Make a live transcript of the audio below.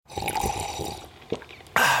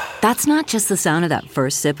That's not just the sound of that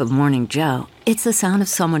first sip of Morning Joe. It's the sound of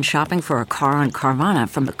someone shopping for a car on Carvana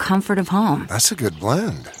from the comfort of home. That's a good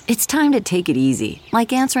blend. It's time to take it easy,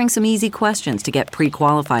 like answering some easy questions to get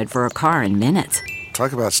pre-qualified for a car in minutes.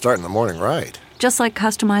 Talk about starting the morning right. Just like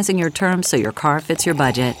customizing your terms so your car fits your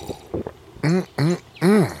budget.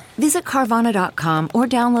 Visit Carvana.com or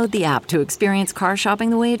download the app to experience car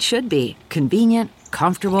shopping the way it should be. Convenient,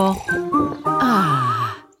 comfortable.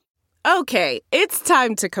 Okay, it's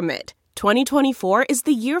time to commit. 2024 is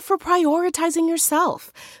the year for prioritizing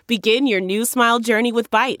yourself. Begin your new smile journey with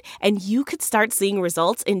Byte, and you could start seeing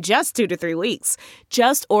results in just 2 to 3 weeks.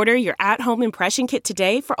 Just order your at-home impression kit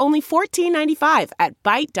today for only $14.95 at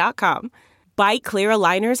Byte.com. Byte Clear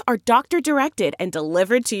aligners are doctor-directed and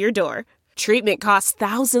delivered to your door. Treatment costs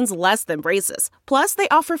thousands less than braces. Plus, they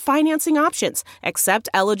offer financing options, accept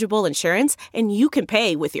eligible insurance, and you can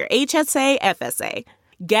pay with your HSA FSA.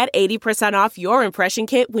 Get 80% off your impression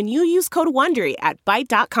kit when you use code WONDERY at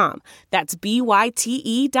Byte.com. That's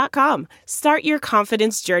BYTE.com. Start your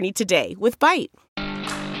confidence journey today with Byte.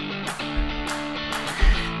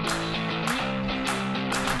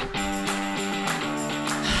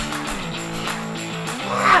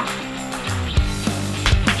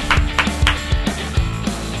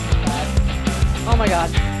 Oh my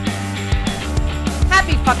God.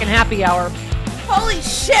 Happy fucking happy hour. Holy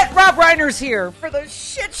shit, Rob Reiner's here for the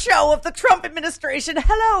shit show of the Trump administration.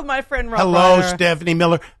 Hello, my friend Rob Hello, Reiner. Stephanie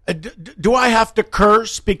Miller. Do I have to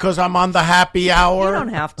curse because I'm on the happy hour? You don't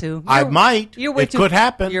have to. I might. It could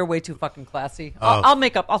happen. You're way too fucking classy. Oh.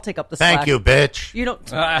 I'll take up the slack. Thank you, bitch. You don't.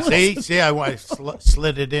 See, I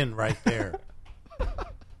slid it in right there.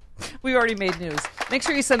 We already made news. Make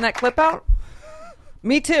sure you send that clip out.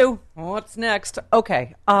 Me too. What's next?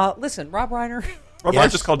 Okay. Listen, Rob Reiner. Rob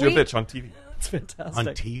Reiner just called you a bitch on TV. It's fantastic. On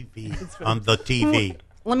TV. On the TV.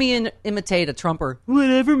 Let me imitate a Trumper.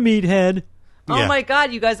 Whatever, meathead. Oh Yeah. my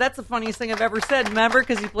God, you guys, that's the funniest thing I've ever said. Remember,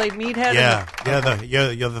 because he played meathead.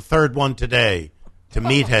 You're the third one today to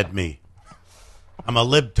meathead me. I'm a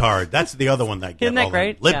libtard. That's the other one that gets Isn't that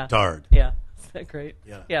great? Libtard. Yeah. Isn't that great?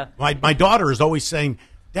 Yeah. My daughter is always saying,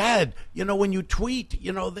 Dad, when you tweet, do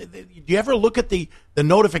you ever look at the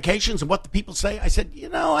notifications and what the people say? I said,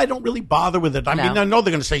 I don't really bother with it. I mean, I know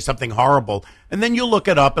they're going to say something horrible. And then you look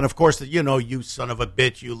it up, and of course, you son of a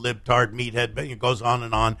bitch, you libtard, meathead, it goes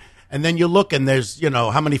on. And then you look, and there's,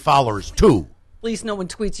 how many followers? 2. Please, no one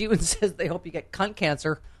tweets you and says they hope you get cunt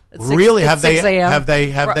cancer. Really? Have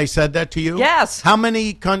they said that to you? Yes. How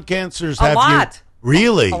many cunt cancers have you? A lot.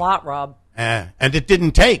 Really? A lot, Rob. And it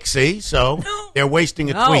didn't take, see? So they're wasting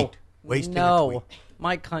a tweet. No.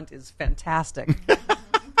 My cunt is fantastic.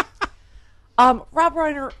 Rob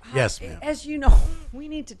Reiner. Yes, ma'am. As you know, we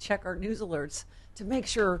need to check our news alerts to make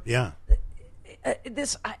sure. Yeah.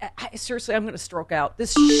 Seriously, I'm going to stroke out.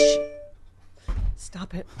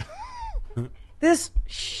 Stop it. This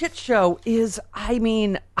shit show is,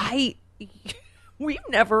 we've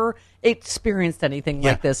never experienced anything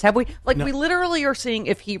like this, have we? No. We literally are seeing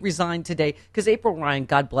if he resigned today, because April Ryan,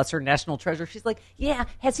 God bless her, national treasure, she's like, yeah,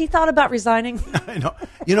 has he thought about resigning? I know.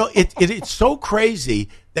 It's so crazy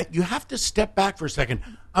that you have to step back for a second.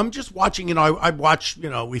 I'm just watching, I watch,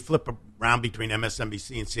 we flip around between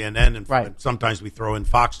MSNBC and CNN, and sometimes we throw in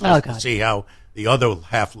Fox to see how the other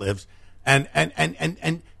half lives. And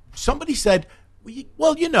somebody said,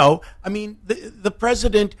 well, the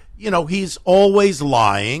president, he's always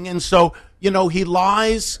lying. And so, he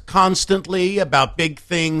lies constantly about big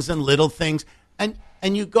things and little things. And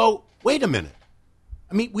you go, wait a minute.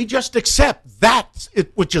 We just accept that,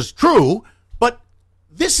 which is true. But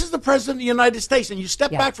this is the president of the United States. And you step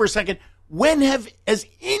back for a second. When has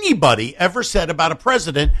anybody ever said about a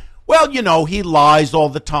president, well, he lies all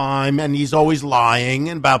the time and he's always lying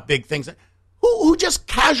about big things? Who just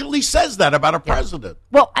casually says that about a president?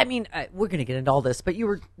 Well, we're going to get into all this, but you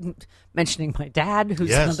were mentioning my dad,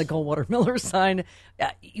 who's on the Goldwater Miller sign.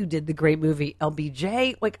 You did the great movie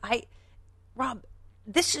LBJ. Rob,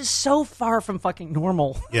 this is so far from fucking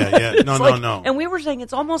normal. Yeah. No. And we were saying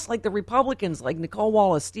it's almost like the Republicans, like Nicole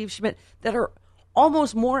Wallace, Steve Schmidt, that are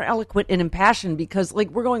almost more eloquent and impassioned because,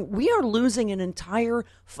 we are losing an entire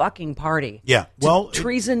fucking party. Yeah.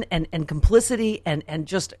 Treason and complicity and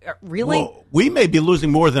just really. Well, we may be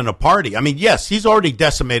losing more than a party. Yes, he's already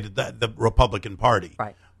decimated the Republican Party.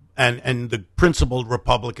 Right. And the principled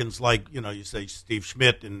Republicans you say Steve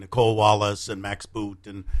Schmidt and Nicole Wallace and Max Boot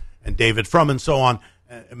and David Frum and so on,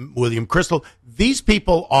 William Kristol. These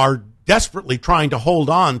people are desperately trying to hold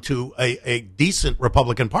on to a decent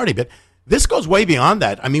Republican Party. But this goes way beyond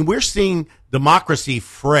that. We're seeing democracy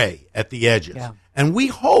fray at the edges. Yeah. And we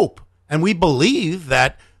hope and we believe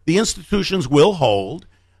that the institutions will hold,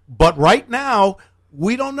 But right now,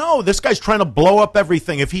 we don't know. This guy's trying to blow up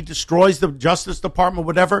everything. If he destroys the Justice Department,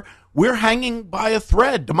 whatever, we're hanging by a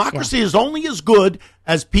thread. Democracy is only as good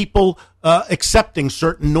as people accepting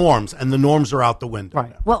certain norms, and the norms are out the window.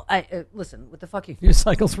 Right. Well, listen, with the fucking news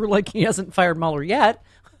cycles, we're like, he hasn't fired Mueller yet.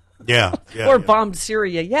 Yeah. Or bombed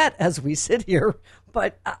Syria yet as we sit here.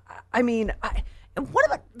 But, I mean, what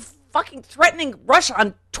about fucking threatening Russia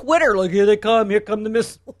on Twitter? Like, here they come. Here come the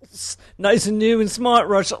missiles. Nice and new and smart,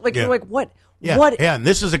 Russia. Like, you're like, what? Yeah, what? Yeah, and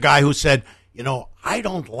this is a guy who said, I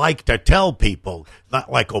don't like to tell people,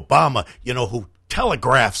 not like Obama, who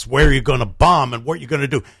telegraphs where you're going to bomb and what you're going to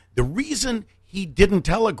do. The reason he didn't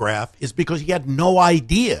telegraph is because he had no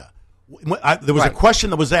idea. There was a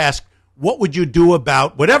question that was asked, what would you do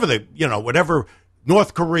about whatever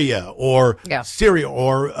North Korea or Syria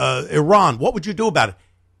or Iran, what would you do about it?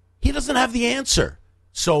 He doesn't have the answer.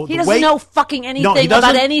 So he doesn't know fucking anything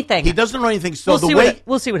about anything. He doesn't know anything. So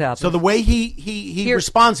we'll see what happens. So the way he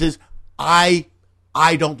responds is, I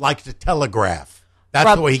don't like to telegraph. That's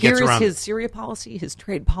Rob, the way he gets around. Here's his Syria policy, his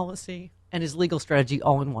trade policy, and his legal strategy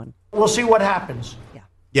all in one. We'll see what happens.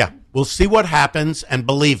 Yeah, we'll see what happens, and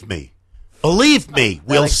believe me,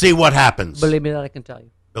 we'll see what happens. Believe me, that I can tell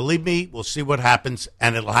you. Believe me, we'll see what happens,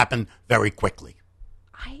 and it'll happen very quickly.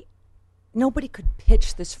 Nobody could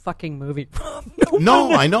pitch this fucking movie.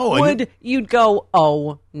 No, I know. You'd go,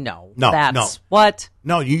 oh, no. That's what?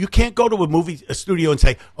 No, you can't go to a studio and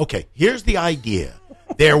say, okay, here's the idea.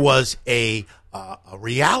 There was a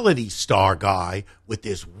reality star guy with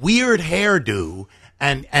this weird hairdo,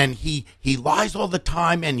 and he lies all the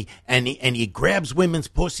time, and he grabs women's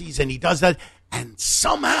pussies, and he does that, and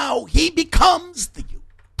somehow he becomes the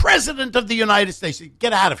president of the United States.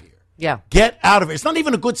 Get out of here. Yeah. Get out of it. It's not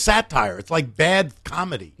even a good satire. It's like bad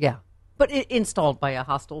comedy. Yeah. But installed by a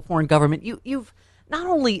hostile foreign government. You've not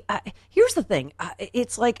only, here's the thing.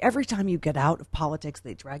 It's like every time you get out of politics,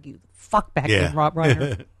 they drag you the fuck back in, Rob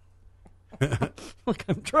Reiner. Look,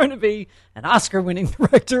 I'm trying to be an Oscar-winning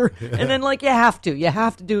director. And then, you have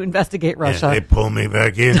to investigate Russia. Yeah, they pull me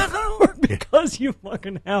back in. Because you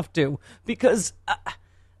fucking have to. Because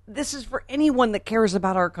this is for anyone that cares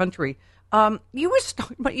about our country. You were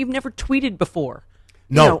talking about you've never tweeted before.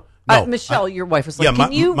 No. Michelle, your wife was like,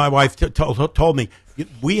 my wife told me,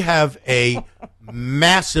 we have a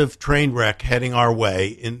massive train wreck heading our way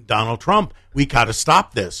in Donald Trump. We got to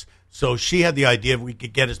stop this. So she had the idea we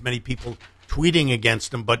could get as many people tweeting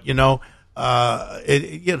against him, but it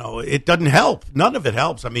doesn't help. None of it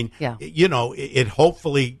helps. I mean, it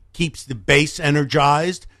hopefully keeps the base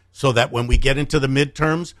energized so that when we get into the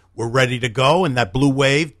midterms, we're ready to go, and that blue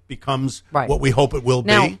wave becomes what we hope it will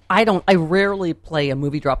now, be. I rarely play a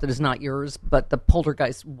movie drop that is not yours, but the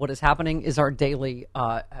Poltergeist, What Is Happening, is our daily,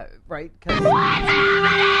 right? What's happening?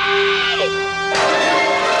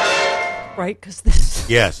 Right? Because this...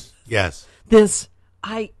 Yes. Let's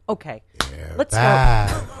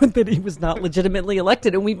start that he was not legitimately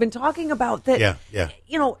elected, and we've been talking about that. Yeah.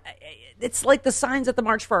 It's like the signs at the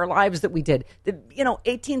March for Our Lives that we did.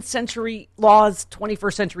 18th century laws,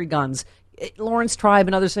 21st century guns. Lawrence Tribe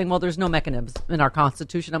and others saying, well, there's no mechanisms in our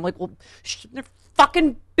Constitution. I'm like, well, shouldn't there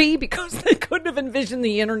fucking be? Because they couldn't have envisioned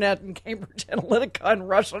the internet and Cambridge Analytica and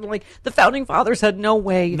Russia. And the Founding Fathers had no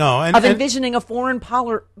way of envisioning a foreign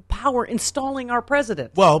power installing our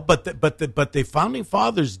president. Well, but the Founding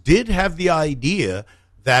Fathers did have the idea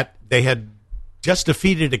that they had just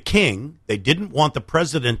defeated a king. They didn't want the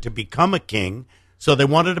president to become a king, so they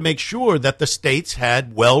wanted to make sure that the states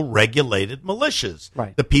had well-regulated militias.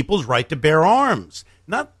 Right. The people's right to bear arms,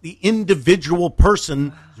 not the individual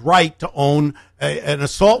person's right to own an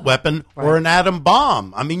assault weapon or an atom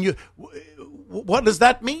bomb. I mean, what does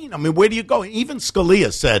that mean? I mean, where do you go? Even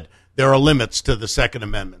Scalia said there are limits to the Second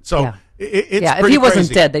Amendment. So it's if he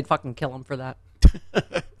wasn't dead, they'd fucking kill him for that.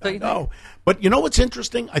 No, but you know what's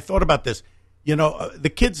interesting? I thought about this.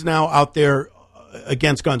 The kids now out there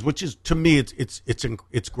against guns, which is, to me,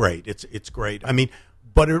 it's great. It's great. I mean,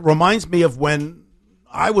 but it reminds me of when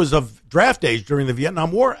I was of draft age during the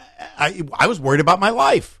Vietnam War. I was worried about my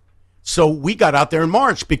life. So we got out there and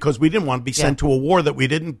marched because we didn't want to be sent to a war that we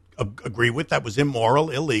didn't agree with, that was immoral,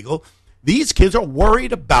 illegal. These kids are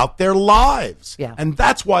worried about their lives. Yeah. And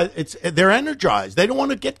that's why they're energized. They don't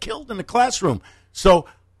want to get killed in the classroom. So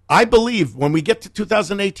I believe when we get to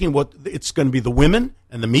 2018, it's going to be the women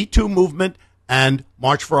and the Me Too movement and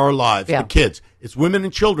March for Our Lives, the kids. It's women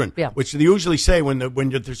and children, which they usually say when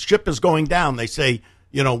the ship is going down, they say,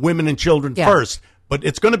 women and children first. But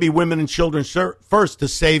it's going to be women and children first to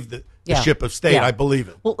save the ship of state. I believe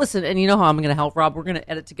it. Well, listen, and you know how I'm going to help, Rob? We're going to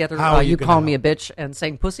edit together you calling me a bitch and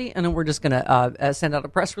saying pussy, and then we're just going to send out a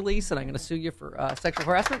press release, and I'm going to sue you for sexual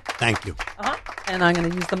harassment. Thank you. And I'm going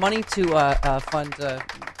to use the money to fund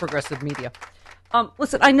progressive media.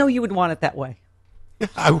 Listen, I know you would want it that way.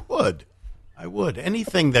 I would.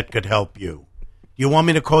 Anything that could help you. You want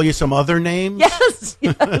me to call you some other names? Yes.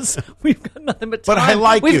 We've got nothing but time. But I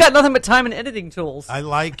like We've you. got nothing but time and editing tools. I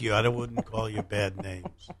like you. I wouldn't call you bad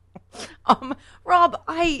names. Rob,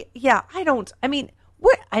 I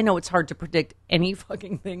know it's hard to predict any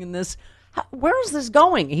fucking thing in this. Where is this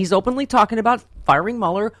going? He's openly talking about firing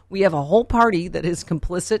Mueller. We have a whole party that is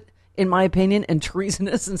complicit, in my opinion, and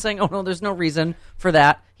treasonous, and saying, "Oh no, there's no reason for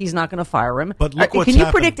that. He's not going to fire him." But look what's Can you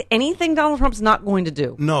happening. predict anything Donald Trump's not going to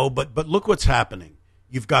do? No, but look what's happening.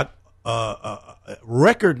 You've got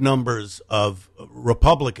record numbers of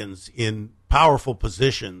Republicans in powerful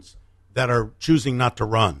positions that are choosing not to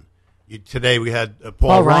run. Today we had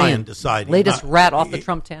Paul Ryan deciding. Latest rat off the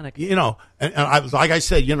Trump-tanic. You know, and I was like I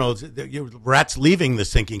said, rats leaving the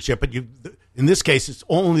sinking ship, but in this case, it's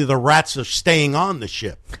only the rats are staying on the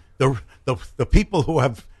ship. The people who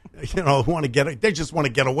have, who want to they just want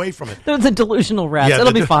to get away from it. They're the delusional rats.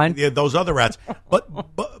 It'll be fine. Yeah, those other rats.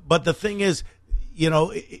 But the thing is,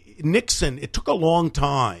 Nixon. It took a long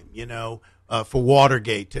time, for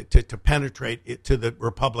Watergate to penetrate it to the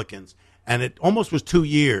Republicans, and it almost was 2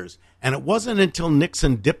 years. And it wasn't until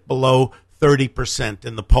Nixon dipped below 30%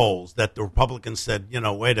 in the polls that the Republicans said,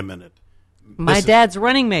 wait a minute. My dad's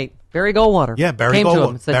running mate, Barry Goldwater. Yeah, Barry came Goldwater. to him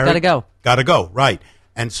and said, "Got to go." Got to go, right.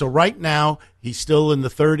 And so right now, he's still in the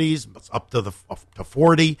 30s, up to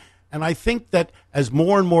 40. And I think that as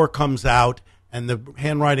more and more comes out and the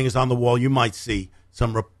handwriting is on the wall, you might see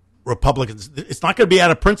some Republicans. It's not going to be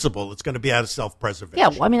out of principle. It's going to be out of self-preservation. Yeah,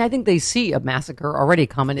 well, I think they see a massacre already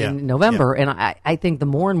coming in November. And I think the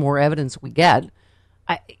more and more evidence we get,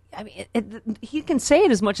 he can say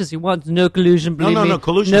it as much as he wants. No collusion. No,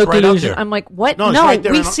 collusion. No right collusion. out there. I'm like, what? No, right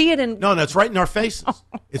we see it in. No, it's right in our faces.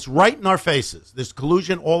 It's right in our faces. There's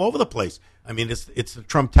collusion all over the place. I mean, it's the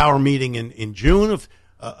Trump Tower meeting in June of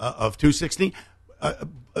 2016.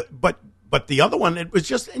 But the other one, it was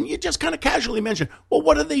just, and you just kind of casually mentioned, well,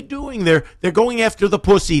 what are they doing? They're going after the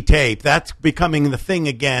pussy tape. That's becoming the thing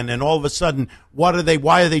again. And all of a sudden, why are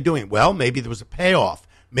they doing it? Well, maybe there was a payoff.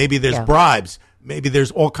 Maybe there's bribes. Maybe there's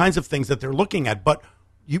all kinds of things that they're looking at. But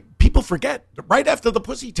people forget that right after the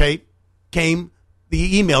pussy tape came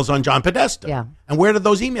the emails on John Podesta. Yeah. And where did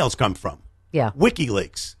those emails come from? Yeah.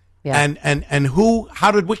 WikiLeaks. Yeah. And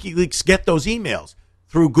how did WikiLeaks get those emails?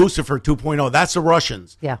 Through Guccifer 2.0. That's the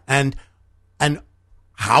Russians. Yeah. And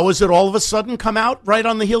how has it all of a sudden come out right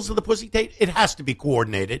on the heels of the pussy tape? It has to be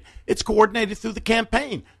coordinated. It's coordinated through the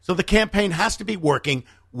campaign. So the campaign has to be working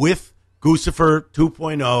with Guccifer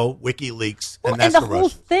 2.0, WikiLeaks, and that's the the whole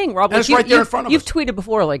Russians. thing, Rob. That's right there in front of You've us. tweeted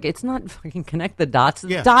before, it's not fucking connect the dots. The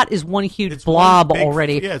Yeah. dot is one huge It's blob one big-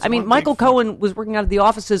 already. yeah, it's I mean, one Michael big- Cohen was working out of the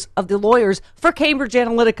offices of the lawyers for Cambridge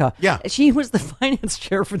Analytica. Yeah. She was the finance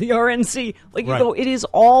chair for the RNC. Right. It is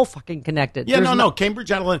all fucking connected. Yeah, There's no. Cambridge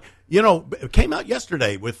Analytica, it came out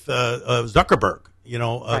yesterday with Zuckerberg,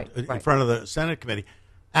 in front of the Senate committee.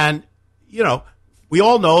 And, we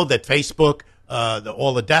all know that Facebook,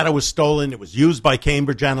 all the data was stolen. It was used by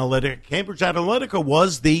Cambridge Analytica. Cambridge Analytica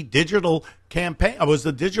was the digital campaign, was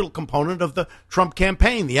the digital component of the Trump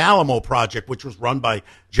campaign, the Alamo Project, which was run by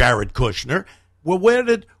Jared Kushner. Well,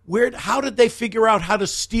 how did they figure out how to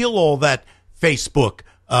steal all that Facebook,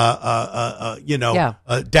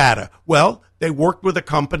 data? Well, they worked with a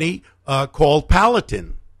company called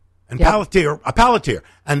Palantir, and Palantir,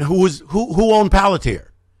 and who owned Palantir?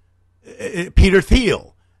 Peter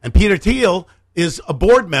Thiel, and Peter Thiel is a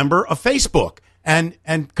board member of Facebook, and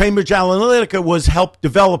Cambridge Analytica was helped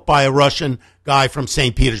developed by a Russian guy from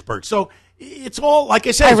St. Petersburg. So it's all, like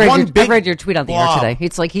I said, I read your big tweet on the blob. air today.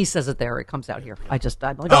 It's like he says it there. It comes out here. I'm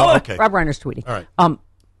like, okay. Rob Reiner's tweeting. All right.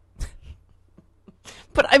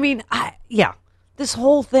 But I mean, this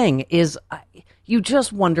whole thing is, you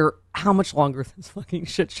just wonder how much longer this fucking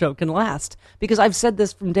shit show can last. Because I've said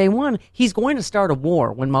this from day one. He's going to start a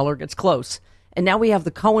war when Mueller gets close. And now we have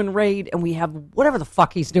the Cohen raid, and we have whatever the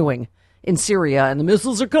fuck he's doing in Syria, and the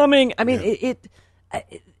missiles are coming. I mean,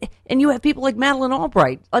 and you have people like Madeleine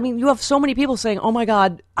Albright. I mean, you have so many people saying, "Oh my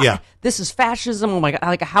God, this is fascism." Oh my God,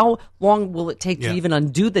 like how long will it take to even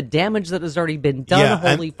undo the damage that has already been done? Yeah,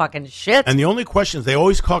 Holy fucking shit! And the only question is, they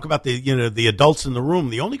always talk about the adults in the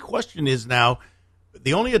room. The only question is now,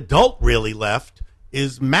 the only adult really left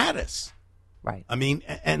is Mattis. Right. I mean,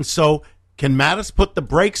 and so Can Mattis put the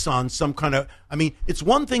brakes on some kind of? I mean, it's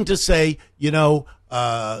one thing to say,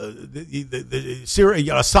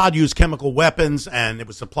 Syria, Assad used chemical weapons and it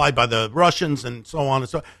was supplied by the Russians and so on and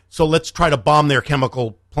so let's try to bomb their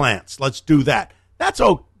chemical plants. Let's do that. That's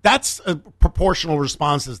a proportional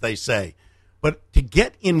response, as they say. But to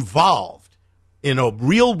get involved in a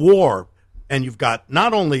real war, and you've got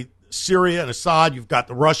not only Syria and Assad, you've got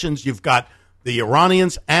the Russians, you've got the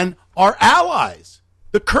Iranians, and our allies.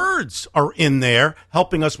 The Kurds are in there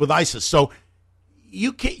helping us with ISIS. So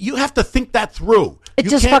you have to think that through. It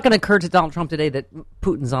just fucking occurred to Donald Trump today that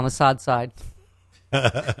Putin's on Assad's side.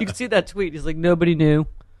 You can see that tweet. He's like, nobody knew.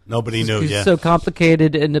 Nobody knew, He's so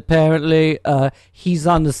complicated, and apparently he's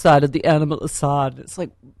on the side of the animal Assad. It's like,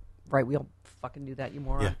 right, we all fucking knew that, you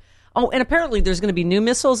moron. Yeah. Oh, and apparently there's going to be new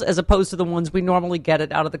missiles as opposed to the ones we normally get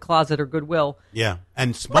it out of the closet or Goodwill. Yeah,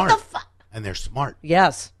 and smart. What the fuck? And they're smart.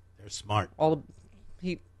 Yes. They're smart.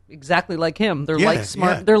 Exactly like him. They're like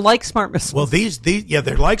smart. Yeah. They're like smart missiles. Well,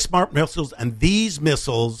 they're like smart missiles, and these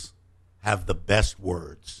missiles have the best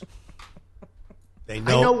words. I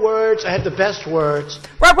know words. I have the best words.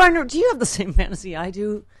 Rob Reiner, do you have the same fantasy I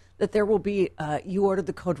do that there will be you ordered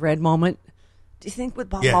the code red moment? Do you think with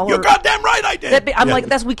Bob Mueller? You're goddamn right I did. I'm like,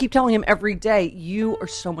 that's what we keep telling him every day. You are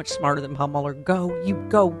so much smarter than Bob Mueller. Go.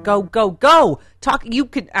 Talk. You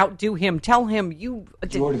could outdo him. Tell him you.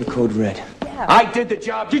 Did you order the code red? Yeah. I did the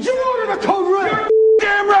job. Did you order the code red? You're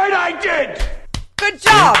damn right I did. Good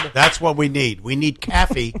job. That's what we need. We need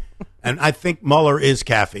Caffey, and I think Mueller is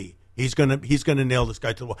Caffey. He's gonna nail this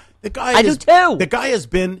guy to the wall. I do too. The guy has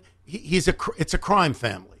been. It's a crime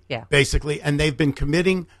family. Yeah. Basically, and they've been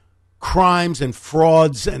committing crimes and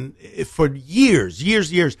frauds and for years,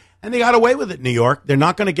 and they got away with it in New York. They're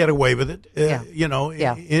not going to get away with it,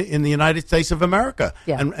 in the United States of America,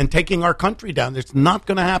 and taking our country down. It's not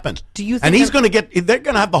going to happen. Do you think? And they're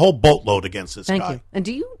going to have the whole boatload against this guy. Thank you. And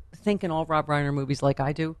do you think in all Rob Reiner movies like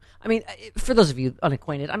I do? I mean, for those of you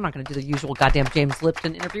unacquainted, I'm not going to do the usual goddamn James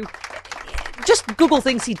Lipton interview. Just Google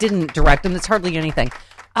things he didn't direct, and it's hardly anything.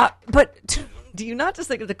 But do you not just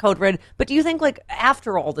think of the code red? But do you think, like,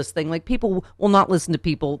 after all this thing, like, people will not listen to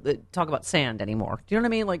people that talk about sand anymore? Do you know what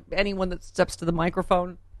I mean? Like, anyone that steps to the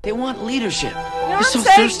microphone? They want leadership. They're so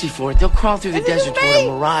thirsty for it. They'll crawl through the desert toward a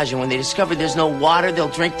mirage, and when they discover there's no water, they'll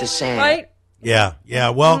drink the sand. Right? Yeah.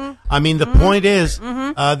 Well, I mean, the point is,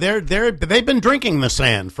 they've been drinking the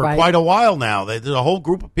sand for quite a while now. There's a whole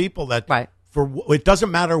group of people that, it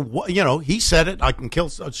doesn't matter what, he said it. I can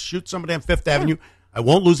shoot somebody on Fifth Avenue. I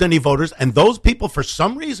won't lose any voters. And those people, for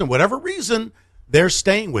some reason, whatever reason, they're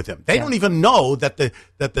staying with him. They don't even know that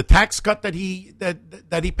the tax cut that he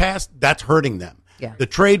passed, that's hurting them. Yeah. The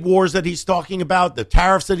trade wars that he's talking about, the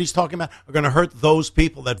tariffs that he's talking about, are going to hurt those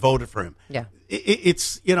people that voted for him. Yeah.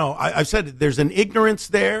 It's I've said there's an ignorance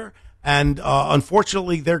there, and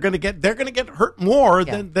unfortunately they're going to get hurt more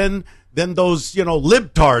than those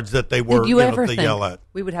libtards that they were. Did you ever to think yell at.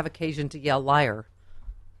 We would have occasion to yell liar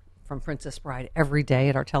from Princess Bride every day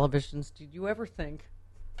at our televisions? Did you ever think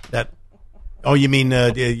that? Oh, you mean? Do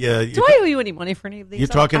I owe you any money for any of these? You're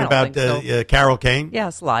talking about Carol Kane?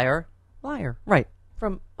 Yes, liar, right?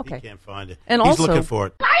 From He can't find it. And he's also, looking for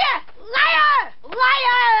it. Liar!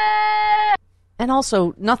 And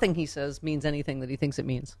also, nothing he says means anything that he thinks it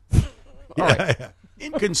means.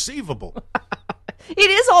 Inconceivable. It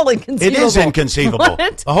is all inconceivable. It is inconceivable.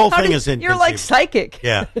 What? The whole thing is inconceivable. You're like psychic.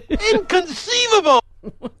 Yeah. Inconceivable.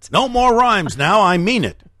 No more rhymes now. I mean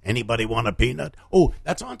it. Anybody want a peanut? Oh,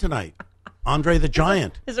 that's on tonight. Andre the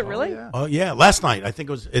Giant. Is it really? Oh, yeah. Last night. I think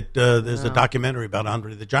it was. There's a documentary about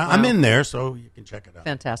Andre the Giant. Wow. I'm in there, so you can check it out.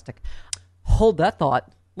 Fantastic. Hold that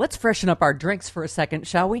thought. Let's freshen up our drinks for a second,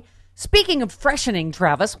 shall we? Speaking of freshening,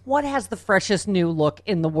 Travis, what has the freshest new look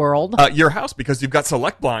in the world? Your house, because you've got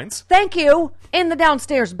Select blinds. Thank you. In the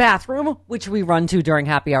downstairs bathroom, which we run to during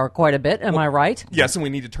happy hour quite a bit. Am I right? Yes, and we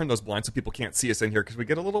need to turn those blinds so people can't see us in here because we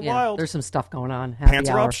get a little wild. There's some stuff going on. Happy Pants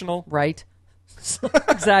hour, are optional. Right?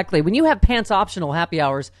 Exactly. When you have pants optional happy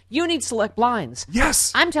hours, you need Select blinds.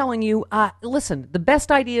 Yes. I'm telling you, listen, the best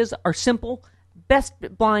ideas are simple. Best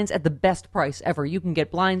blinds at the best price ever. You can get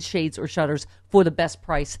blinds, shades, or shutters for the best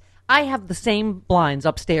price. I have the same blinds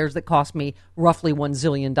upstairs that cost me roughly $1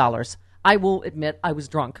 zillion. I will admit I was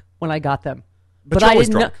drunk when I got them. But I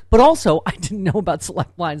didn't know, but also, I didn't know about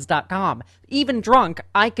selectblinds.com. Even drunk,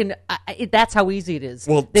 that's how easy it is.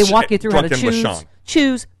 Well, they walk you through how to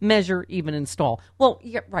choose, measure, even install. Well,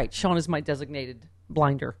 yeah, right. Sean is my designated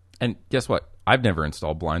blinder. And guess what? I've never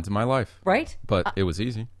installed blinds in my life. Right? But it was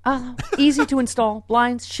easy. Easy to install.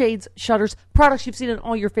 Blinds, shades, shutters, products you've seen in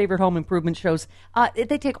all your favorite home improvement shows.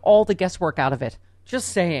 They take all the guesswork out of it. Just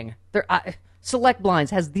saying. Select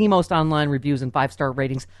Blinds has the most online reviews and 5-star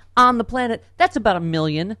ratings on the planet. That's about 1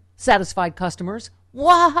 million satisfied customers.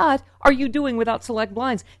 What are you doing without Select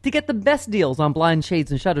Blinds? To get the best deals on blinds, shades,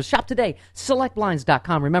 and shutters, shop today.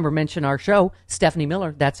 SelectBlinds.com. Remember, mention our show, Stephanie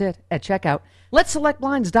Miller, that's it, at checkout. Let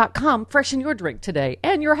SelectBlinds.com freshen your drink today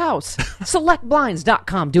and your house.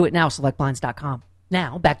 SelectBlinds.com. Do it now, SelectBlinds.com.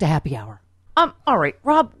 Now, back to happy hour. All right,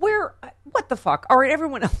 Rob, what the fuck? All right,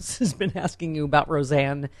 everyone else has been asking you about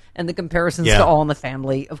Roseanne and the comparisons to All in the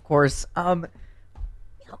Family, of course.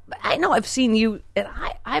 I know I've seen you, and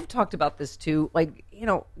I've talked about this too. Like,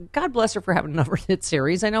 God bless her for having another hit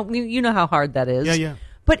series. I know you know how hard that is. Yeah.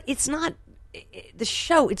 But it's not the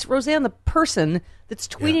show. It's Roseanne, the person that's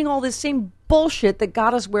tweeting all this same bullshit that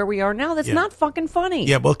got us where we are now. That's not fucking funny.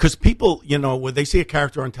 Yeah, well, because people, when they see a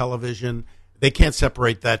character on television, they can't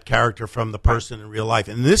separate that character from the person in real life.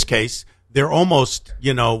 In this case, they're almost,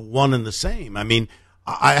 one and the same. I mean,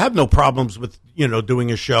 I have no problems with,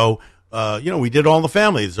 doing a show. We did All in the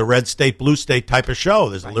Family. It's a red state, blue state type of show.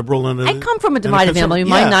 There's a liberal and I come from a divided family.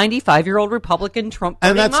 My 95-year-old Republican Trump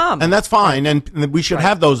mom. And that's fine. And we should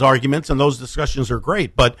have those arguments, and those discussions are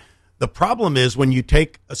great. But the problem is when you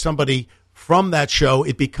take somebody from that show,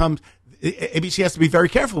 ABC has to be very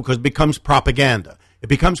careful because it becomes propaganda. It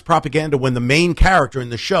becomes propaganda when the main character in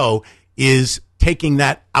the show is taking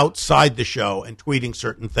that outside the show and tweeting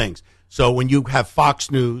certain things. So when you have Fox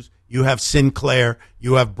News, you have Sinclair,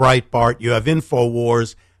 you have Breitbart, you have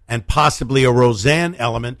InfoWars, and possibly a Roseanne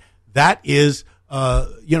element. That is,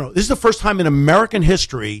 this is the first time in American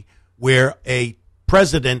history where a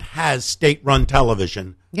president has state-run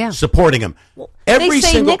television supporting him. Well,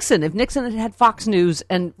 Nixon. If Nixon had had Fox News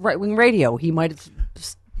and right-wing radio, he might have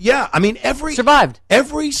survived.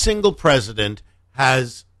 Every single president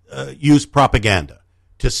has used propaganda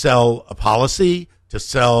to sell a policy, to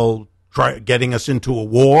sell getting us into a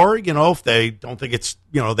war, if they don't think it's,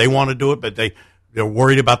 they want to do it, but they're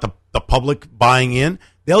worried about the public buying in.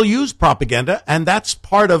 They'll use propaganda, and that's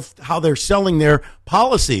part of how they're selling their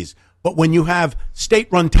policies. But when you have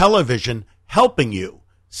state-run television helping you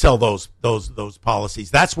sell those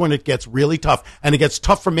policies, that's when it gets really tough. And it gets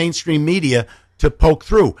tough for mainstream media to poke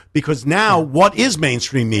through, because now what is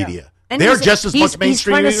mainstream media? And they're just as much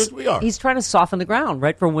mainstream media as we are. He's trying to soften the ground,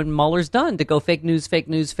 right, for when Mueller's done, to go fake news, fake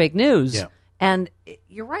news, fake news. Yeah. And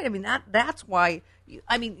you're right. I mean, that's why,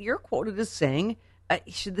 you're quoted as saying,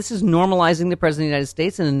 this is normalizing the president of the United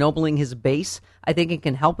States and ennobling his base. I think it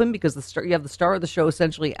can help him because you have the star of the show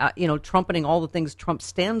essentially, trumpeting all the things Trump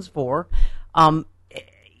stands for. And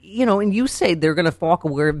you say they're going to walk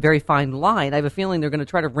a very fine line. I have a feeling they're going to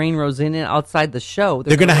try to rein Roseanne in outside the show.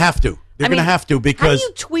 They're going to have to. They're going to have to, because... How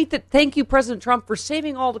do you tweet that, thank you, President Trump, for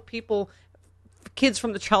saving all the kids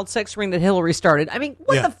from the child sex ring that Hillary started? I mean,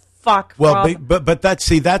 what the fuck, Well, Rob? but that's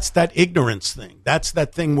that ignorance thing. That's the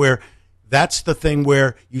thing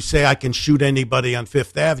where you say I can shoot anybody on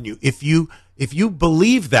Fifth Avenue. If you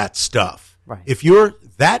believe that stuff, right. If you're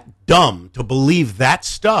that dumb to believe that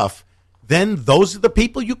stuff, then those are the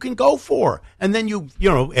people you can go for. And then you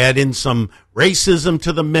add in some racism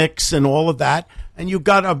to the mix and all of that. And you've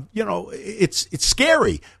got it's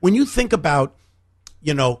scary. When you think about,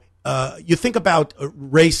 racists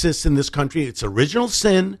in this country, it's original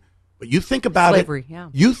sin, but you think about slavery,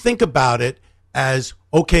 you think about it as,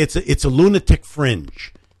 okay, it's a lunatic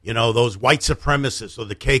fringe, those white supremacists or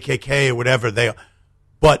the KKK or whatever they are.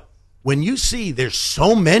 But when you see there's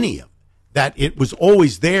so many of them, that it was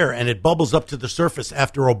always there, and it bubbles up to the surface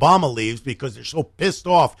after Obama leaves because they're so pissed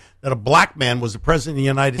off that a black man was the president of the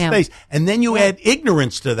United States. And then you add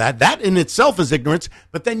ignorance to that. That in itself is ignorance,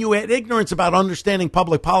 but then you add ignorance about understanding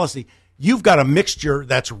public policy. You've got a mixture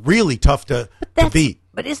that's really tough to beat.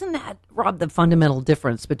 But isn't that, Rob, the fundamental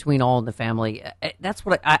difference between All in the Family? That's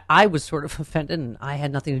what I was sort of offended, and I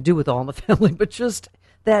had nothing to do with All in the Family, but just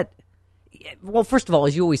that... Well, first of all,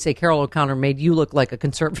 as you always say, Carol O'Connor made you look like a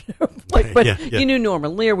conservative. You knew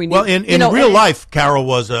Norman Lear. We knew. Well, in real life, Carol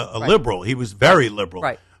was a liberal. He was very liberal.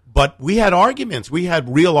 Right. But we had arguments. We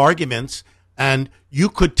had real arguments, and you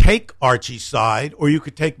could take Archie's side or you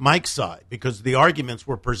could take Mike's side because the arguments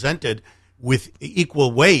were presented with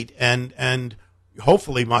equal weight, and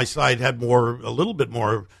hopefully my side had a little bit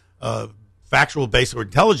more factual base or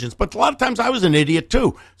intelligence, but a lot of times I was an idiot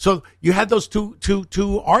too. So you had those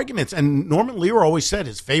two arguments, and Norman Lear always said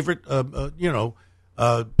his favorite,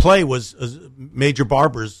 play was Major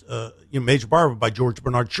Barber's, Major Barber by George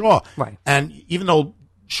Bernard Shaw. Right. And even though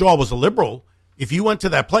Shaw was a liberal, if you went to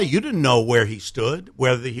that play, you didn't know where he stood,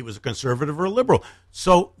 whether he was a conservative or a liberal.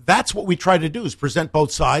 So that's what we try to do, is present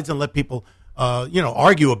both sides and let people,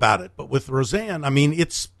 argue about it. But with Roseanne, I mean,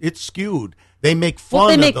 it's skewed. they make fun.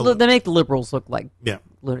 They make the liberals look like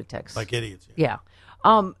lunatics, like idiots. Yeah.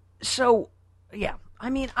 So yeah, I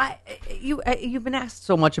mean, you've been asked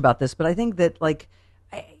so much about this, but I think that like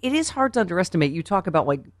it is hard to underestimate. You talk about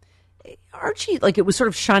like Archie, like it was sort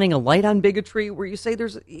of shining a light on bigotry, where you say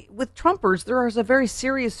with Trumpers, there is a very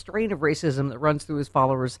serious strain of racism that runs through his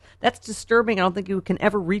followers. That's disturbing. I don't think you can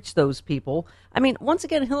ever reach those people. I mean, once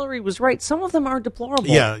again, Hillary was right. Some of them are deplorable.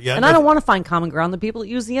 Yeah. And I don't want to find common ground. The people that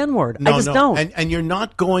use the N-word. I just don't. And you're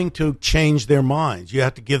not going to change their minds. You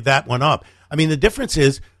have to give that one up. I mean, the difference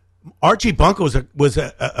is Archie Bunker was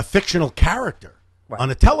a fictional character on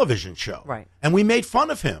a television show. Right. And we made fun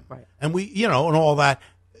of him. Right. And and all that.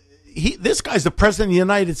 This guy's the president of the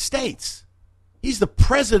United States. He's the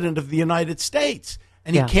president of the United States,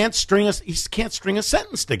 and he can't string a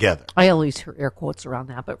sentence together. I always hear air quotes around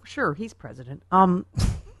that, but sure, he's president.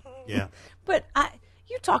 Yeah. But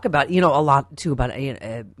you talk about a lot too about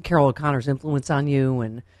Carol O'Connor's influence on you,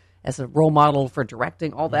 and as a role model for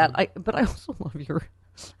directing all that. But I also love your.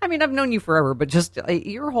 I mean, I've known you forever, but just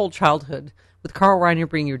your whole childhood with Carl Reiner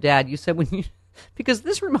being your dad. You said when you. Because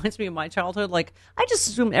this reminds me of my childhood. Like, I just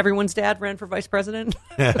assumed everyone's dad ran for vice president.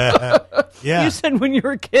 Yeah. You said when you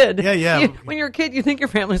were a kid. Yeah. When you're a kid, you think your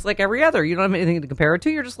family's like every other. You don't have anything to compare it to.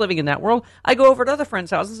 You're just living in that world. I go over to other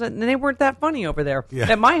friends' houses, and they weren't that funny over there. Yeah.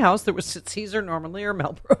 At my house, there was Caesar, Norman Lear,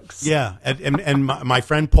 Mel Brooks. Yeah. And my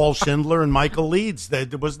friend Paul Schindler and Michael Leeds, there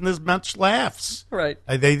wasn't as much laughs. Right.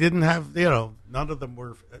 They didn't have, none of them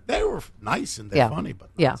were, they were nice and they're funny, but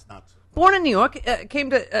it's not so. Born in New York, came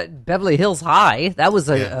to Beverly Hills High. That was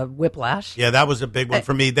a whiplash. Yeah, that was a big one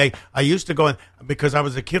for me. I used to go because I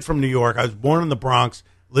was a kid from New York. I was born in the Bronx,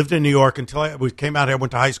 lived in New York until I came out here,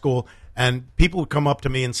 went to high school, and people would come up to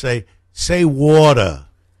me and say water,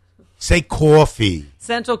 say coffee.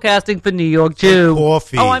 Central casting for New York, Jew.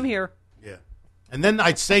 Coffee. Oh, I'm here. Yeah. And then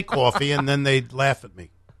I'd say coffee, and then they'd laugh at me.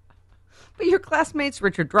 But your classmates,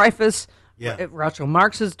 Richard Dreyfuss, Groucho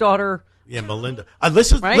Marx's daughter. Yeah, Melinda.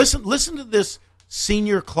 Listen to this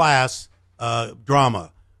senior class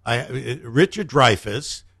drama. Richard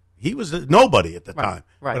Dreyfuss, he was nobody at the time.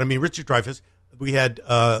 Right. But I mean, Richard Dreyfuss. We had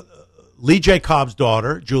Lee J. Cobb's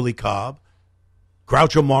daughter, Julie Cobb,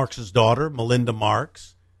 Groucho Marx's daughter, Melinda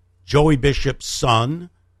Marx, Joey Bishop's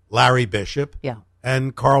son, Larry Bishop,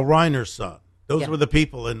 and Carl Reiner's son. Those were the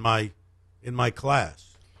people in my class.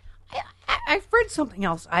 I've read something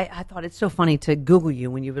else. I thought it's so funny to Google you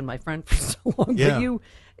when you've been my friend for so long. Yeah.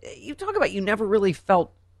 But you talk about you never really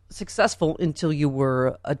felt successful until you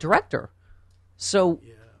were a director. So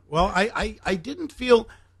well, I didn't feel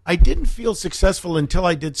successful until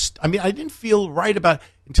I did. I didn't feel right about it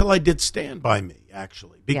until I did Stand By Me,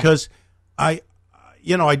 actually, because I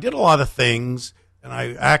did a lot of things. And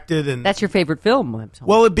I acted, and that's your favorite film.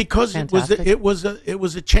 Because Fantastic. it was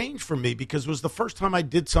a change for me, because it was the first time I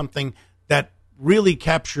did something that really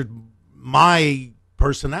captured my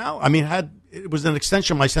personality. I mean, it was an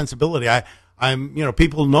extension of my sensibility. I'm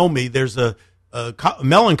people know me. There's a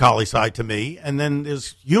melancholy side to me, and then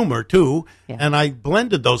there's humor too. Yeah. And I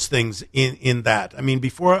blended those things in that. I mean,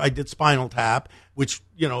 before I did Spinal Tap, which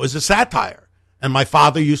is a satire. And my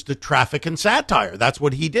father used to traffic in satire. That's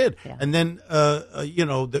what he did. Yeah. And then,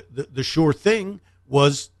 the sure thing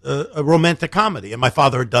was a romantic comedy. And my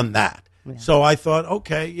father had done that. Yeah. So I thought,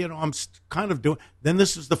 okay, I'm kind of doing. Then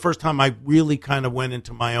this is the first time I really kind of went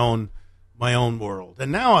into my own world.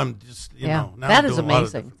 And now I'm just, now that I'm is doing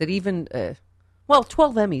amazing. That even,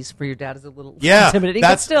 12 Emmys for your dad is a little intimidating.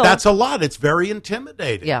 That's but still. That's a lot. It's very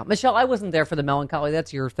intimidating. Yeah, Michelle, I wasn't there for the melancholy.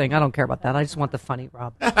 That's your thing. I don't care about that. I just want the funny,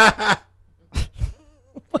 Rob.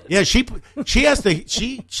 Yeah, she has to.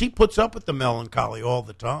 She puts up with the melancholy all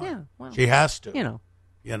the time. Yeah, well, she has to. Whatever.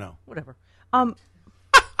 Whatever.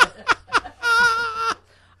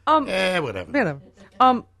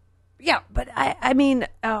 Yeah, but I mean,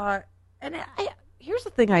 here's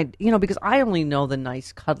the thing. Because I only know the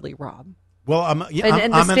nice, cuddly Rob. Well, and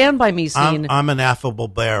the Stand By Me scene. I'm an affable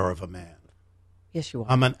bear of a man. Yes, you are.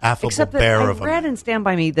 I'm an affable Except that bear of a man. I read in Stand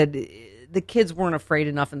By Me that the kids weren't afraid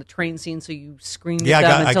enough in the train scene, so you screamed at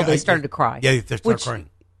them until they started to cry. Yeah, they started crying.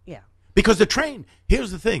 Yeah. Because the train,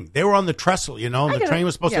 here's the thing, they were on the trestle, and the train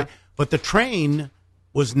was supposed to, but the train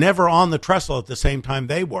was never on the trestle at the same time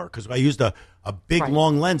they were, because I used a big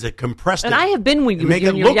long lens that compressed and it. And I have been with you, make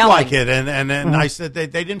it look yelling. like it, and I said they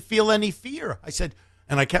didn't feel any fear. I said,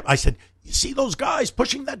 you see those guys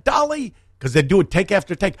pushing that dolly? Because they do it take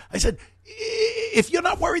after take. I said, if you're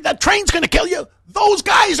not worried that train's going to kill you, those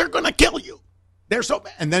guys are going to kill you. They're so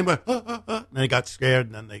bad. And then and they got scared,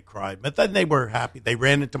 and then they cried. But then they were happy. They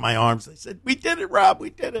ran into my arms. They said, we did it, Rob. We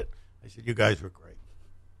did it. I said, you guys were great.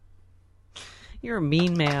 You're a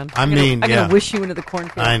mean man. I'm I'm going to wish you into the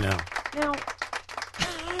cornfield. I know. Now,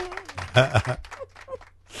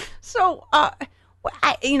 so,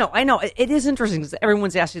 I know it is interesting because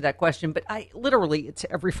everyone's asked you that question, but it's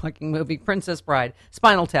every fucking movie: Princess Bride,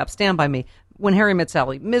 Spinal Tap, Stand by Me, When Harry Met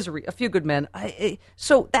Sally, Misery, A Few Good Men.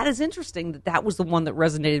 So that is interesting that was the one that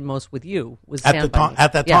resonated most with you. Was at Stand the by time? Me.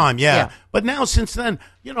 At that time, yeah. But now, since then,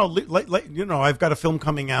 I've got a film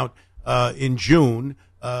coming out in June.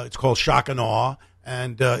 It's called Shock and Awe.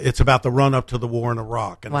 And it's about the run up to the war in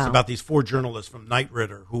Iraq. And It's about these 4 journalists from Knight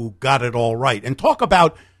Ridder who got it all right. And talk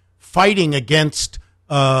about fighting against,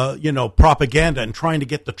 propaganda and trying to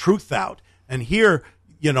get the truth out. And here,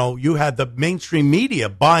 you had the mainstream media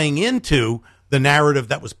buying into the narrative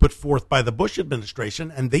that was put forth by the Bush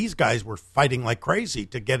administration. And these guys were fighting like crazy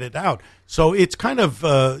to get it out. So it's kind of,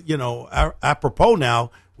 apropos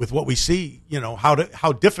now with what we see,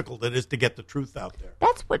 how difficult it is to get the truth out there.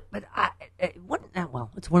 That's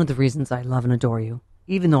it's one of the reasons I love and adore you.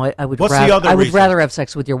 Even though I would What's the other reason? rather have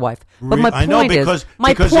sex with your wife. But my point I know because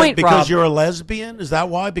Rob, you're a lesbian. Is that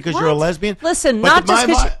why? Because you're a lesbian. Listen, but not just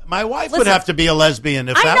because my wife would have to be a lesbian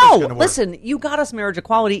if that was going to work. Listen, you got us marriage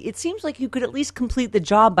equality. It seems like you could at least complete the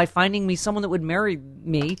job by finding me someone that would marry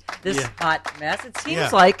me. This hot mess. It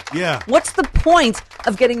seems like. Yeah. What's the point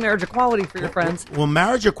of getting marriage equality for your friends? Well,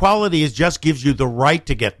 marriage equality just gives you the right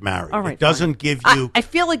to get married. All right, it doesn't give you. I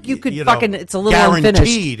feel like you could fucking. It's a little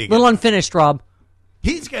unfinished. Little unfinished, Rob.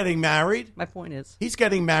 He's getting married. My point is, he's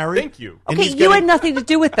getting married. Thank you. Okay, you had nothing to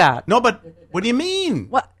do with that. No, but what do you mean?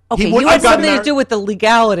 What? Okay, you had something to do with the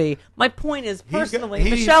legality. My point is, personally,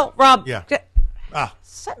 Michelle, Rob,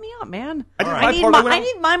 set me up, man. I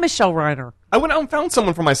need my Michelle Reiner. I went out and found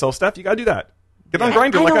someone for myself, Steph. You got to do that. Get on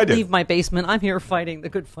Grindr like I did. I don't leave my basement. I'm here fighting the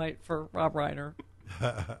good fight for Rob Reiner.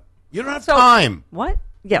 You don't have time. What?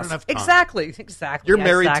 Yes, exactly. You're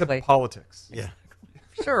married to politics. Yeah.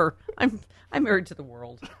 Sure. I'm married to the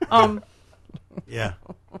world. Yeah.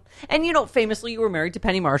 And famously, you were married to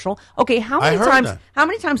Penny Marshall. Okay, how many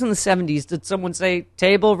times in the 70s did someone say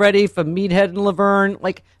 "table ready for Meathead and Laverne"?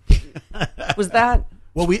 Like, was that?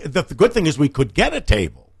 Well, the good thing is we could get a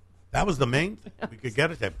table. That was the main thing. We could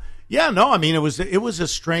get a table. Yeah, no, I mean it was a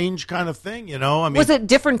strange kind of thing, I mean, was it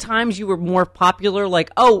different times you were more popular?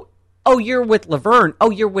 Like, oh, you're with Laverne. Oh,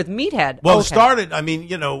 you're with Meathead. Well, it started. I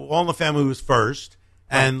mean, All in the Family was first.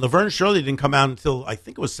 And Laverne and Shirley didn't come out until I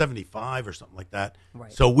think it was 75 or something like that.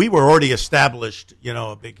 Right. So we were already established,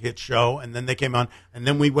 a big hit show. And then they came on. And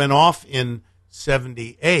then we went off in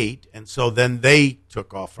 78. And so then they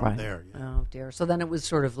took off from there. Yeah. Oh, dear. So then it was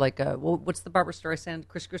sort of like, what's the Barbra Streisand,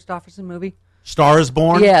 Chris Christopherson movie? Star is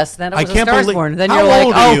Born? Yes, then it was A Star is Born. Then you're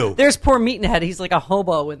like, there's poor Meathead. He's like a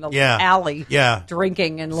hobo in the alley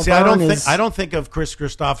drinking. And Laverne I don't think of Chris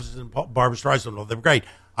Christopherson and Barbra Streisand. Well, they're great.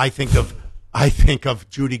 I think of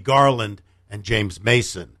Judy Garland and James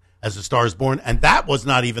Mason as A Star is Born, and that was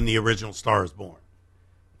not even the original Star is Born.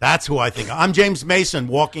 That's who I think of. I'm James Mason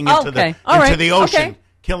walking into the ocean,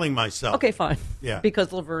 killing myself. Okay, fine. Yeah,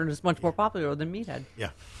 because Laverne is much more popular than Meathead. Yeah,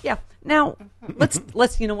 yeah. Now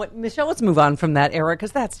let's you know what, Michelle? Let's move on from that era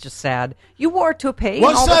because that's just sad. You wore a toupee.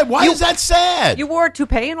 What's that? Why is that sad? You wore a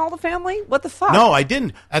toupee in All the Family. What the fuck? No, I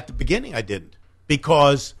didn't. At the beginning, I didn't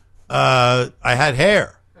because I had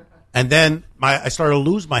hair. And then I started to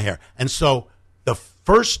lose my hair. And so the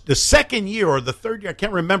second year or the third year, I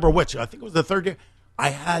can't remember which. I think it was the third year. I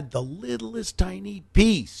had the littlest tiny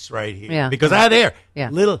piece right here because I had hair. Yeah.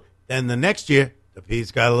 Little. Then the next year, the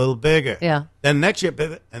piece got a little bigger. Yeah. Then next year,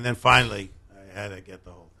 and then finally, I had to get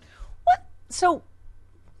the whole thing. What? So,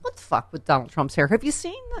 what the fuck with Donald Trump's hair? Have you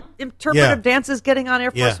seen the interpretive dances getting on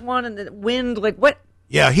Air Force One and the wind? Like what?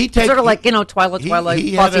 Yeah, he takes sort of like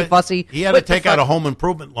Twilight, fussy. He had to take out a home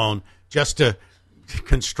improvement loan just to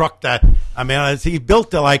construct that. I mean, he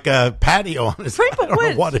built like a patio on his. I don't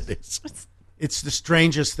know what it is. It's the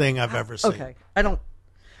strangest thing I've ever seen. Okay,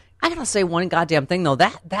 I gotta say one goddamn thing though.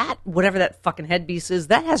 That whatever that fucking headpiece is,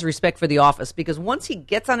 that has respect for the office because once he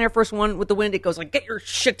gets on Air Force One with the wind, it goes like, "Get your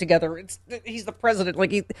shit together." He's the president.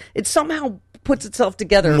 Like it somehow puts itself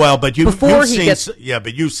together. Well, but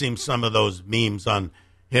you've seen some of those memes on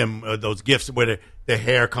him, those gifs where the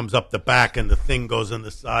hair comes up the back and the thing goes on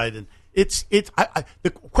the side, and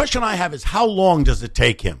the question I have is how long does it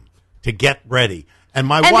take him to get ready? And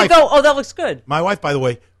my wife, go, oh, that looks good. My wife, by the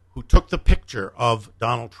way, who took the picture of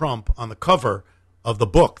Donald Trump on the cover of the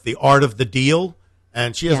book, The Art of the Deal,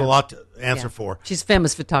 and she has a lot to answer for. She's a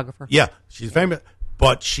famous photographer. Yeah, she's famous.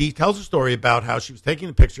 But she tells a story about how she was taking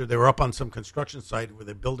a picture. They were up on some construction site where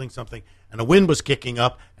they're building something, and the wind was kicking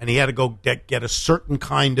up, and he had to go get a certain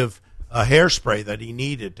kind of hairspray that he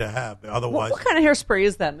needed to have. Otherwise, what kind of hairspray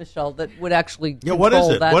is that, Michelle? That would actually what is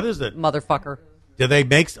it? That what is it, motherfucker? Do they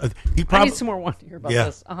make? I need some more one here about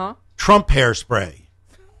this. Trump hairspray.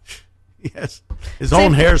 Yes, his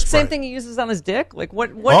own hairspray. Same thing he uses on his dick. Like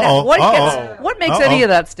what makes any of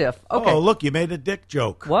that stiff? Okay. Oh, look, you made a dick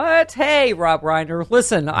joke. What? Hey, Rob Reiner.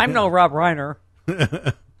 Listen, I'm no Rob Reiner.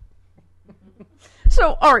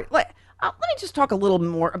 So, all right, let me just talk a little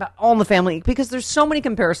more about All in the Family, because there's so many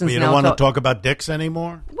comparisons now. You don't want to talk about dicks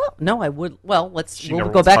anymore? Well, no, I would. Well, we'll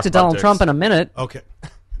go back to Donald Trump in a minute. Okay.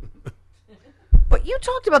 But you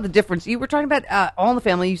talked about the difference. You were talking about All in the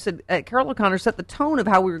Family. You said Carroll O'Connor set the tone of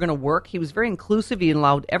how we were going to work. He was very inclusive. He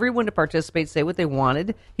allowed everyone to participate, say what they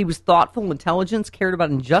wanted. He was thoughtful, intelligent, cared about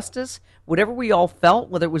injustice. Whatever we all felt,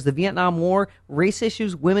 whether it was the Vietnam War, race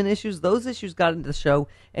issues, women issues, those issues got into the show,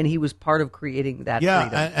 and he was part of creating that freedom.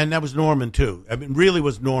 And that was Norman, too. I mean, really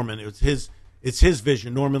was Norman. It's his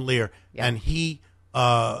vision, Norman Lear. Yeah. And he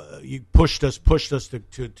pushed us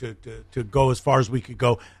to go as far as we could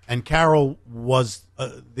go. And Carroll was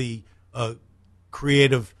the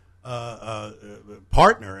creative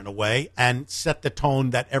partner in a way, and set the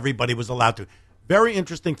tone that everybody was allowed to. Very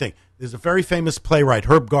interesting thing. There's a very famous playwright,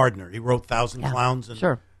 Herb Gardner. He wrote Thousand Clowns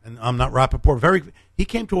and I'm Not Rappaport. He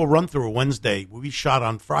came to a run-through Wednesday. We shot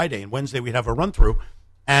on Friday, and Wednesday we'd have a run-through.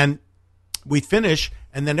 And we'd finish,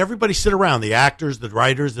 and then everybody sit around, the actors, the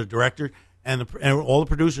writers, the director, and all the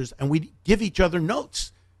producers, and we'd give each other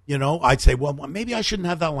notes. You know, I'd say, well, maybe I shouldn't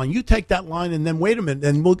have that line. You take that line, and then wait a minute,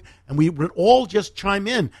 and we would all just chime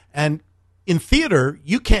in. And in theater,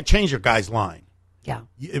 you can't change a guy's line. Yeah.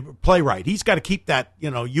 Playwright, he's got to keep that.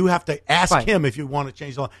 You know, you have to ask him if you want to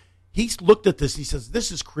change the line. He's looked at this. He says,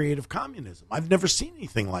 this is creative communism. I've never seen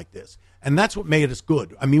anything like this. And that's what made us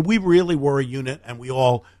good. I mean, we really were a unit, and we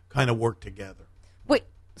all kind of worked together. Wait,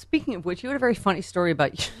 speaking of which, you had a very funny story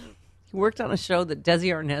about you worked on a show that Desi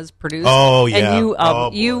Arnaz produced. Oh, yeah.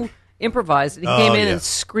 And you improvised, and he came in and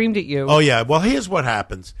screamed at you. Oh, yeah. Well, here's what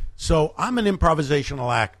happens. So I'm an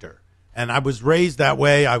improvisational actor, and I was raised that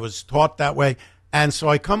way. I was taught that way. And so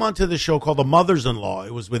I come onto the show called The Mothers-in-Law.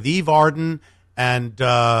 It was with Eve Arden and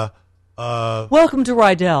Welcome to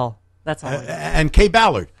Rydell. That's all. And Kay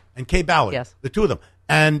Ballard. Yes. The two of them.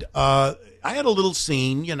 And I had a little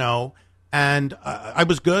scene, you know, and I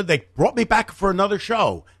was good. They brought me back for another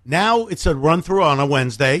show. Now it's a run-through on a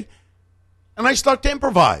Wednesday, and I start to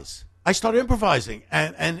improvise. I start improvising,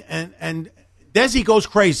 and Desi goes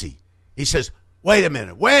crazy. He says, Wait a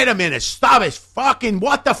minute, stop it, fucking,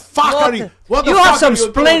 what the fuck are you, what the you fuck have some are you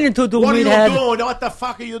explaining doing? to do, What are you meathead? doing? What the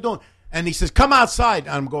fuck are you doing? And he says, come outside.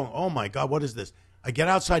 And I'm going, oh my God, what is this? I get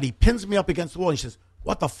outside, he pins me up against the wall, and he says,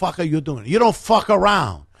 what the fuck are you doing? You don't fuck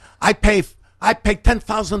around. I pay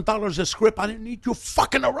 $10,000 a script. I didn't need you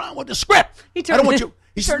fucking around with the script. I don't want you.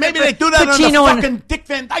 He said, maybe they do that on the fucking Dick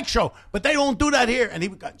Van Dyke Show, but they don't do that here. And he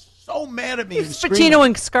got so mad at me. It's Pacino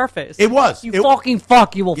and Scarface. It was. You fucking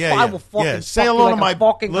fuck. You will. Yeah, I will fucking fuck say you hello like to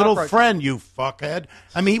my little cockroach. friend, you fuckhead.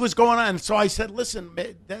 I mean, he was going on. So I said, listen,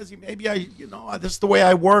 Desi, maybe this is the way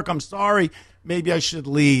I work. I'm sorry. Maybe I should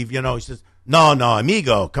leave. You know, he says, no,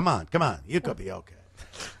 amigo. Come on. You could be okay.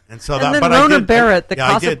 And so then Rona Barrett, the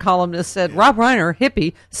gossip columnist, said, Rob Reiner,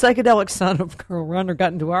 hippie, psychedelic son of Carl Reiner,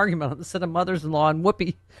 got into an argument on the set of Mothers-in-Law, and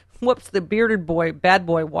whoops, the bearded boy, bad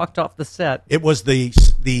boy, walked off the set. It was the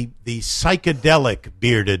psychedelic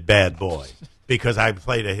bearded bad boy, because I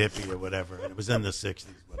played a hippie or whatever, and it was in the 60s.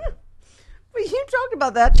 Whatever. Well, you talked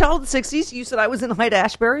about that. Child of the 60s. You said I was in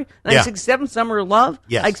Hyde-Ashbury. 1967, Summer of Love.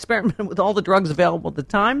 Yes. I experimented with all the drugs available at the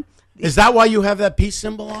time. Is that why you have that peace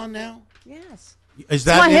symbol on now? Yes. Is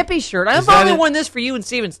that my hippie shirt? I've only worn this for you and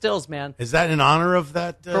Stephen Stills, man. Is that in honor of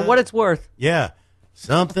that? For what it's worth. Yeah.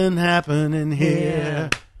 Something happening here.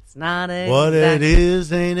 It's not exactly. What it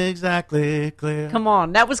is ain't exactly clear. Come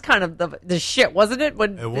on. That was kind of the shit, wasn't it?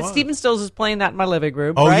 When Stephen Stills was playing that in my living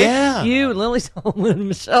room. Oh, right? yeah. You, Lily Solomon,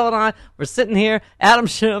 Michelle, and I were sitting here. Adam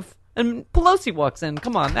Schiff. And Pelosi walks in.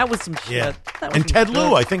 Come on. That was some shit. Yeah. That and Ted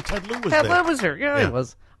Lieu. I think Ted Lieu was there. Ted Lieu was here. Yeah, he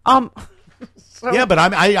was. So, yeah, but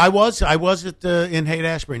I was at in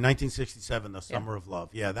Haight-Ashbury, 1967, the Summer of Love.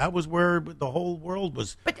 Yeah, that was where the whole world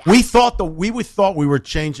was. We thought we were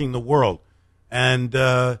changing the world, and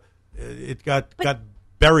it got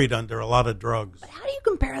buried under a lot of drugs. But how do you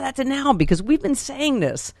compare that to now? Because we've been saying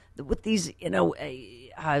this with these, what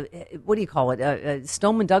do you call it?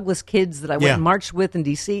 Stoneman Douglas kids that I went and marched with in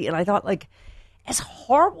D.C., and I thought, like, as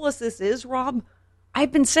horrible as this is, Rob,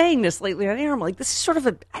 I've been saying this lately on air. I'm like, this is sort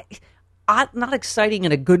of not exciting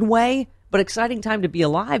in a good way, but exciting time to be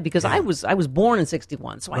alive, because I was born in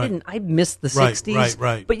 61, so I missed the 60s.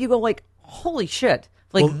 Right. But you go like, holy shit.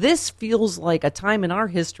 Like, this feels like a time in our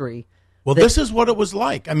history Well, this is what it was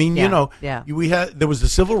like. I mean, Yeah. there was the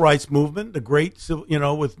civil rights movement, the great,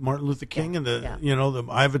 with Martin Luther King and the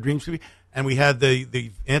I Have a Dream City, and we had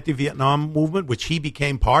the anti-Vietnam movement, which he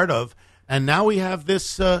became part of, and now we have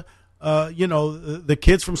this, the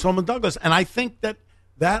kids from Stoneman Douglas, and I think that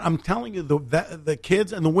I'm telling you, the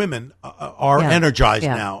kids and the women are energized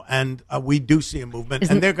now, and we do see a movement,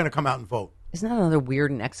 and they're going to come out and vote. Isn't that another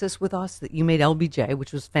weird nexus with us that you made LBJ,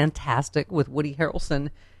 which was fantastic, with Woody Harrelson,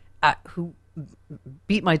 who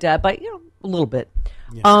beat my dad by a little bit.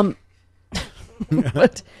 Yeah.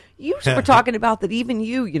 But you were talking about that even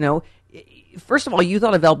you, first of all, you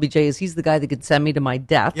thought of LBJ as he's the guy that could send me to my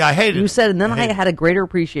death. Yeah, I hated it. You said, and then I had a greater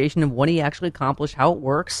appreciation of what he actually accomplished, how it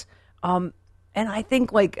works. And I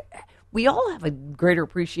think we all have a greater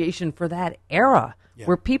appreciation for that era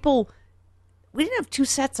where we didn't have two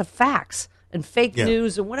sets of facts and fake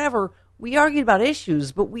news and whatever. We argued about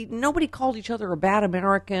issues, but nobody called each other a bad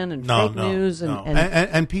American and fake news.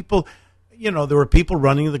 And people, there were people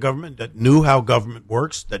running the government that knew how government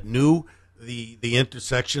works, that knew the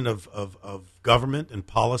intersection of government and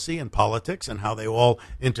policy and politics and how they all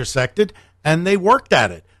intersected, and they worked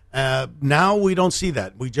at it. Now we don't see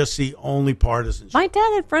that. We just see only partisanship. My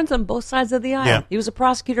dad had friends on both sides of the aisle. Yeah. He was a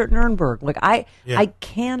prosecutor at Nuremberg. I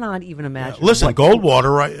cannot even imagine. Listen,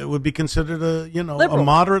 Goldwater would be considered a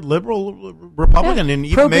moderate liberal Republican, and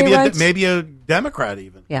even maybe a Democrat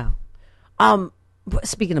even. Yeah.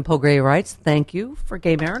 Speaking of pro-gay rights, thank you for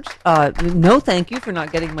gay marriage. No, thank you for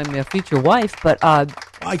not getting my future wife. But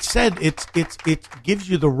I said it gives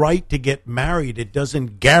you the right to get married. It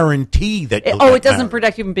doesn't guarantee that. It doesn't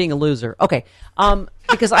protect you from being a loser. Okay,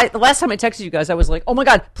 because the last time I texted you guys, I was like, oh my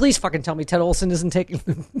God, please fucking tell me Ted Olson isn't taking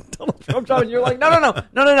Donald Trump's job, and you're like,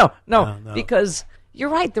 no, because you're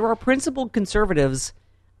right. There are principled conservatives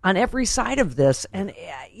on every side of this, and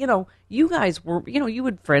you guys were, you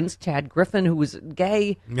had friends, Chad Griffin, who was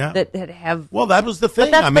gay, that have. Well, that was the thing.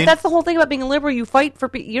 But that's the whole thing about being a liberal. You fight for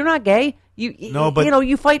you're not gay.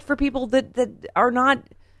 You fight for people that are not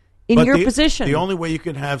in your position. The only way you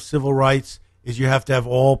can have civil rights is you have to have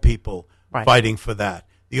all people fighting for that.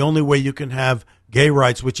 The only way you can have gay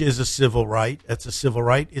rights, which is a civil right,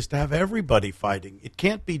 is to have everybody fighting. It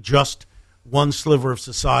can't be just one sliver of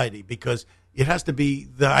society, because it has to be,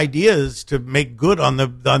 the idea is to make good on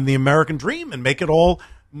the American dream and make it all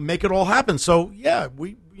happen. So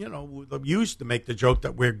we used to make the joke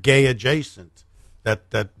that we're gay adjacent,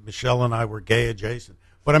 that Michelle and I were gay adjacent.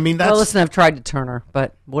 But I mean, that's. Well, listen, I've tried to turn her,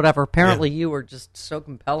 but whatever. Apparently, you were just so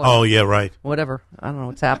compelling. Oh yeah, right. Whatever. I don't know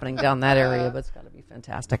what's happening down that area, but it's got to be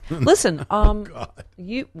fantastic. Listen,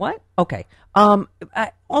 you what? Okay.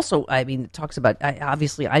 It talks about.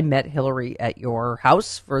 Obviously, I met Hillary at your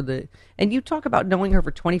house and you talk about knowing her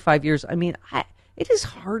for 25 years. I mean, it is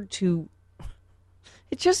hard to.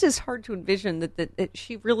 It just is hard to envision that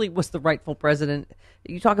she really was the rightful president.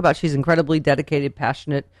 You talk about she's incredibly dedicated,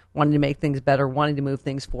 passionate, wanting to make things better, wanting to move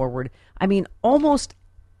things forward. I mean, almost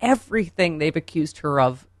everything they've accused her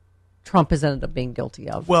of, Trump has ended up being guilty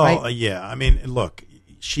of. Well, right? Yeah. I mean, look,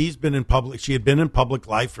 she's been in public. She had been in public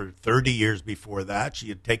life for 30 years before that. She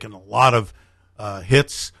had taken a lot of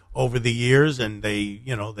hits over the years, and they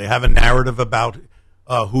have a narrative about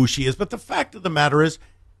who she is. But the fact of the matter is,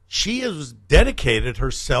 she has dedicated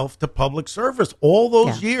herself to public service all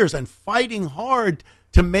those years and fighting hard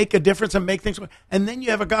to make a difference and make things. And then you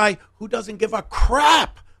have a guy who doesn't give a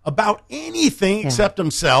crap about anything except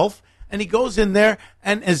himself. And he goes in there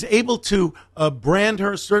and is able to brand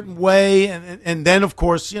her a certain way. And then, of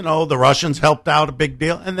course, the Russians helped out a big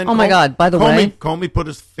deal. And then, my God, by the way, Comey put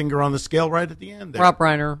his finger on the scale right at the end there. Rob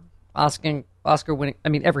Reiner, Oscar winning,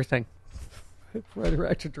 everything. Writer,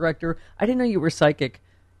 actor, director. I didn't know you were psychic.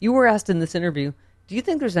 You were asked in this interview, do you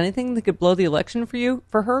think there's anything that could blow the election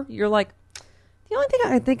for her? You're like, the only thing I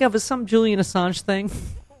can think of is some Julian Assange thing.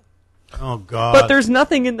 Oh, God. But there's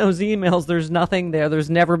nothing in those emails. There's nothing there. There's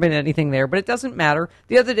never been anything there. But it doesn't matter.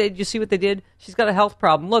 The other day, did you see what they did? She's got a health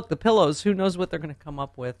problem. Look, the pillows. Who knows what they're going to come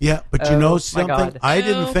up with? Yeah, but you know something? God. I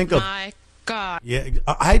didn't think of. My God. Yeah,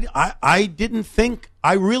 I didn't think.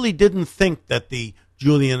 I really didn't think that the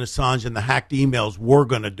Julian Assange and the hacked emails were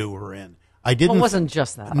going to do her in. I didn't. Well, it wasn't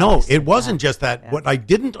just that. No, obviously. It wasn't just that. Yeah. What I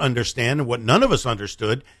didn't understand, and what none of us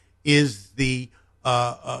understood, is the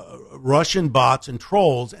Russian bots and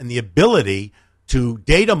trolls and the ability to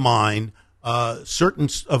data mine certain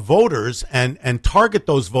voters and target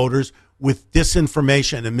those voters with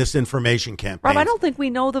disinformation and misinformation campaigns. Rob, I don't think we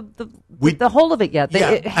know the whole of it yet.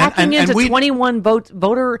 Hacking into 21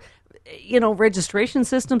 voter registration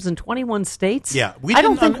systems in 21 states. Yeah, I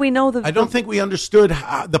don't think we know I don't think we understood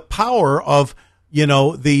the power of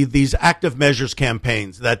these active measures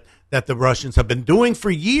campaigns that that the Russians have been doing for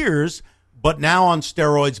years, but now on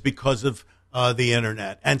steroids because of the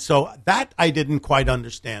internet. And so that I didn't quite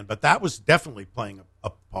understand, but that was definitely playing a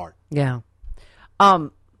part. Yeah.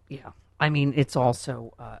 Yeah. I mean, it's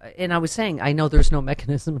also, and I was saying, I know there's no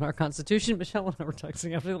mechanism in our Constitution. Michelle and I were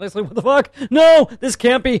texting after this, like, what the fuck? No, this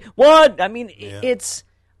can't be. What? I mean, it's,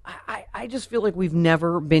 I just feel like we've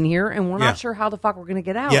never been here, and we're not sure how the fuck we're going to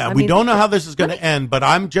get out. Yeah, we don't know how this is going to end, but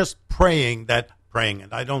I'm just praying,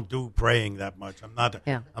 and I don't do praying that much. I'm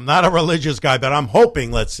not a religious guy, but I'm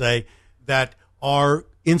hoping, let's say, that our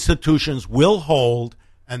institutions will hold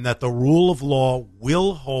and that the rule of law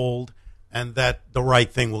will hold and that the right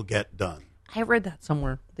thing will get done. I read that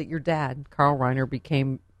somewhere, that your dad, Carl Reiner,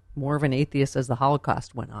 became more of an atheist as the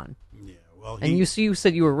Holocaust went on. Yeah, well, and you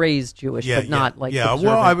said you were raised Jewish, but not like observant.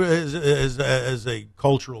 Well, I was as a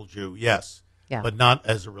cultural Jew, yes, but not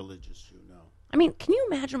as a religious Jew. No. I mean, can you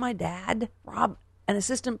imagine my dad, Rob, an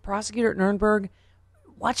assistant prosecutor at Nuremberg,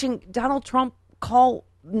 watching Donald Trump call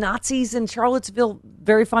Nazis in Charlottesville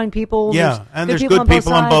very fine people? Yeah, and there's good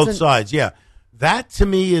people on both sides. Yeah, that to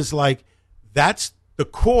me is like. That's the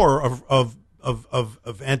core of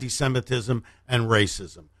anti-Semitism and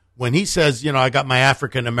racism. When he says, I got my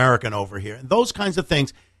African American over here, and those kinds of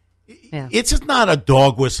things, it's just not a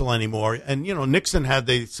dog whistle anymore. And, Nixon had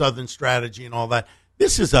the Southern strategy and all that.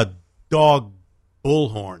 This is a dog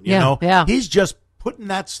bullhorn, you know? Yeah. He's just putting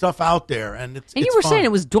that stuff out there. And you were saying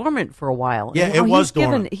it was dormant for a while. Yeah, it was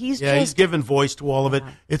dormant. He's given voice to all of it.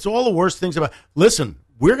 It's all the worst things about Listen,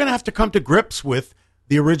 we're going to have to come to grips with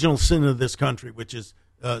the original sin of this country, which is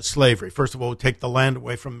slavery. First of all, take the land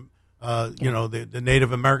away from the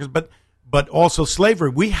Native Americans, but also slavery.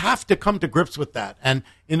 We have to come to grips with that. And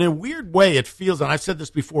in a weird way, it feels, and I've said this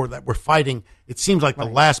before, that we're fighting, it seems like the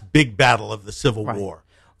last big battle of the Civil War.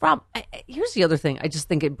 Rob, here's the other thing I just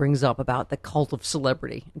think it brings up about the cult of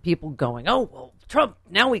celebrity. And people going, oh, well, Trump,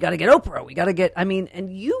 now we got to get Oprah. We got to get,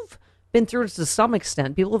 and you've been through this to some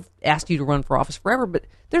extent. People have asked you to run for office forever, but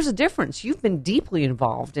there's a difference. You've been deeply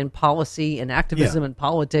involved in policy and activism and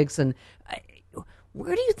politics. And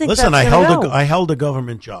where do you think that's going to go? I held a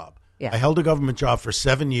government job. Yeah. I held a government job for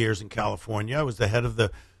 7 years in California. I was the head of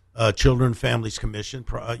the Children and Families Commission,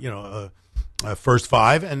 First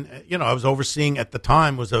Five. And, I was overseeing at the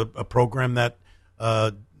time was a program that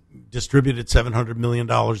distributed $700 million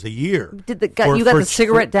a year. You got the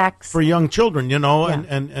cigarette tax for young children,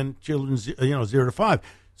 and children, 0 to 5.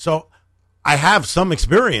 So I have some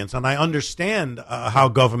experience, and I understand how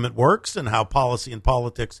government works and how policy and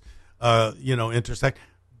politics, intersect.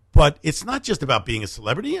 But it's not just about being a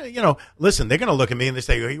celebrity. Listen, they're going to look at me and they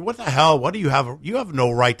say, "What the hell? What do you have? You have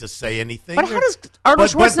no right to say anything." But how does Arnold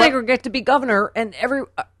Schwarzenegger get to be governor, and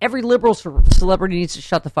every liberal celebrity needs to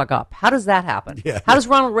shut the fuck up? How does that happen? Yeah. How does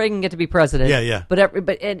Ronald Reagan get to be president? Yeah. But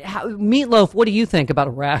Meatloaf, what do you think about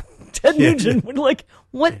Iraq? Ted Nugent, like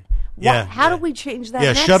what? How do we change that? Yeah,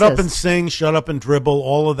 nexus? Shut up and sing, shut up and dribble,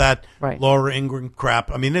 all of that Laura Ingraham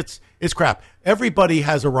crap. I mean, it's crap. Everybody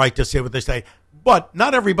has a right to say what they say. But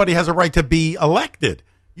not everybody has a right to be elected.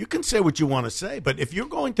 You can say what you want to say, but if you're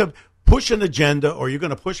going to push an agenda or you're going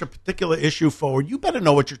to push a particular issue forward, you better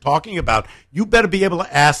know what you're talking about. You better be able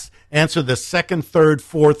to answer the second, third,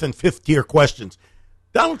 fourth, and fifth tier questions.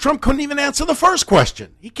 Donald Trump couldn't even answer the first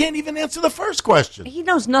question. He can't even answer the first question. He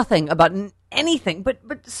knows nothing about anything. But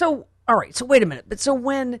so, all right, so wait a minute. But so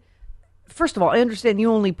first of all, I understand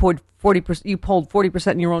you only polled 40%. You polled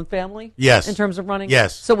 40% in your own family. Yes. In terms of running.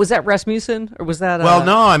 Yes. So was that Rasmussen or was that? Well,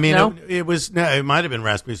 no. I mean, no? It was. No, it might have been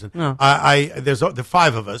Rasmussen. No. There's the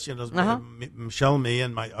five of us. Michelle, me,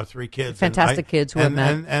 and our three kids. Fantastic kids who have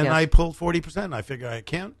met. And I pulled 40%. I figure I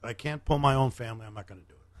can't pull my own family. I'm not going to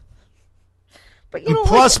do it. But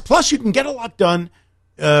plus, you can get a lot done.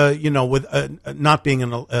 With not being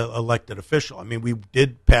an elected official. I mean, we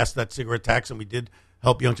did pass that cigarette tax, and we did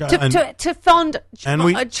help young children to fund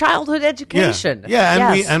childhood education.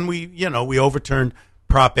 We overturned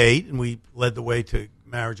Prop 8 and we led the way to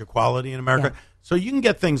marriage equality in America. Yeah. So you can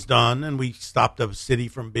get things done, and we stopped a city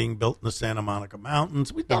from being built in the Santa Monica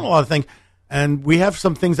Mountains. We've done a lot of things, and we have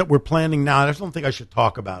some things that we're planning now. I just don't think I should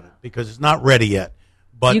talk about it because it's not ready yet.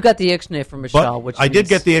 But you got the ixnay from Michelle, I did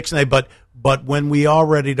get the ixnay, but when we are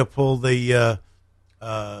ready to pull the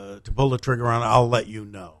trigger on it, I'll let you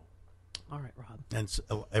know. All right, Rob. And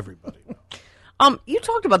everybody. You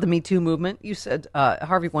talked about the Me Too movement. You said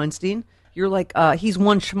Harvey Weinstein. You're like he's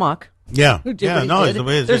one schmuck. Yeah. Who did what he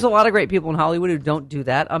did. There's a lot of great people in Hollywood who don't do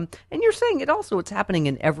that. And you're saying it's happening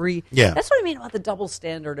in every. Yeah. That's what I mean about the double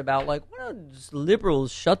standard about like, well,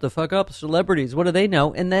 liberals shut the fuck up, celebrities. What do they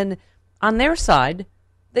know? And then on their side,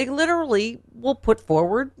 they literally will put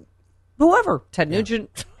forward whoever, Ted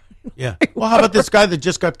Nugent. Yeah. Well, how about this guy that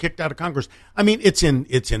just got kicked out of Congress? I mean, it's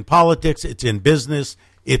in politics, it's in business,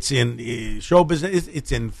 it's in show business,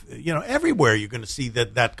 it's in everywhere. You're going to see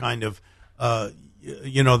that kind of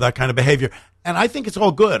that kind of behavior, and I think it's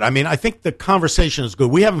all good. I mean, I think the conversation is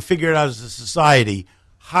good. We haven't figured out as a society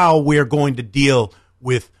how we're going to deal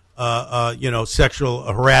with sexual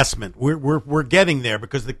harassment. We're getting there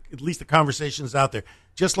because at least the conversation is out there.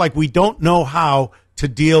 Just like we don't know how to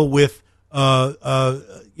deal with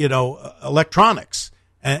electronics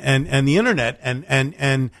and the internet and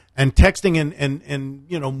texting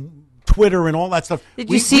and Twitter and all that stuff.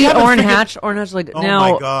 Did you see Orrin Hatch? Orrin Hatch, oh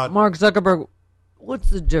now my God. Mark Zuckerberg.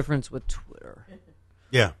 What's the difference with Twitter?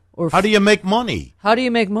 Yeah. How do you make money? How do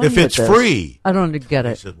you make money if it's with free? I don't get it.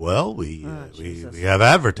 He said, "Well, we have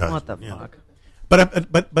advertising." What the fuck?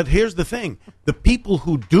 But here's the thing: the people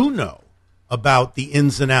who do know about the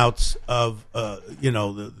ins and outs of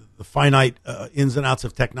the finite ins and outs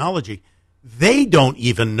of technology, they don't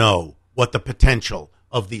even know what the potential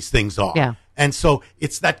of these things are. Yeah. And so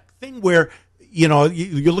it's that thing where you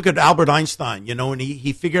look at Albert Einstein, and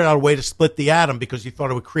he figured out a way to split the atom because he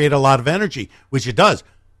thought it would create a lot of energy, which it does.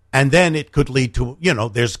 And then it could lead to,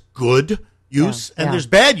 there's good use and there's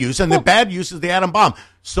bad use, and the bad use is the atom bomb.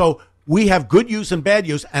 So we have good use and bad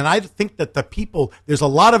use, and I think that there's a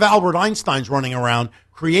lot of Albert Einsteins running around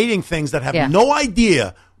creating things that have no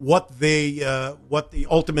idea what the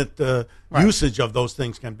ultimate usage of those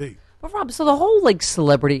things can be. But Rob, so the whole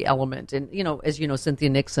celebrity element, and as you know, Cynthia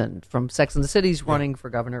Nixon from Sex and the City's running for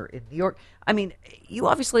governor in New York. I mean,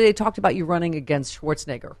 they talked about you running against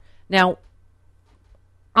Schwarzenegger. Now,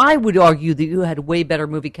 I would argue that you had way better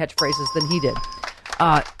movie catchphrases than he did,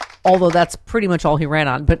 although that's pretty much all he ran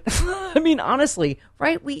on. But I mean, honestly,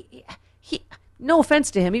 right? He no offense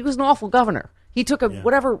to him, he was an awful governor. He took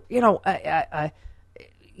whatever a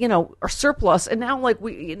surplus, and now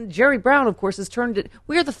Jerry Brown, of course, has turned it.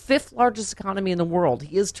 We are the 5th largest economy in the world.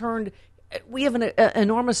 He has turned. We have an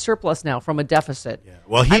enormous surplus now from a deficit. Yeah.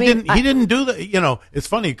 Well, he didn't do the. It's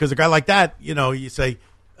funny because a guy like that, you say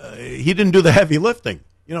he didn't do the heavy lifting.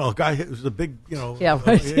 A guy who was a big, Yeah,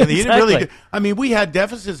 right. He didn't really do, I mean, we had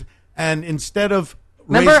deficits, and instead of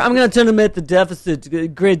remember, I'm going to terminate the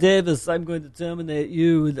deficit. Gray Davis, I'm going to terminate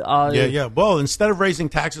you. Yeah. Well, instead of raising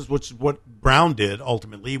taxes, which is what Brown did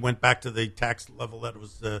ultimately, he went back to the tax level that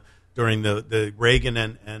was during the Reagan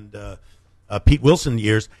and Pete Wilson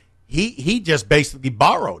years. He just basically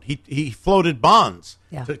borrowed. He floated bonds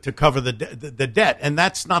to cover the debt, and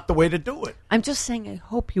that's not the way to do it. I'm just saying, I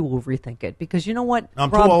hope you will rethink it, because you know what, I'm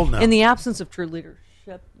Rob, too old now. In the absence of true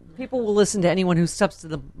leadership, people will listen to anyone who steps to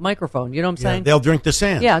the microphone. You know what I'm saying? They'll drink the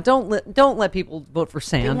sand. Yeah, don't let people vote for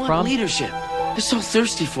sand. They want leadership. They're so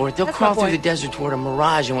thirsty for it. They'll crawl through the desert toward a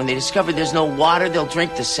mirage, and when they discover there's no water, they'll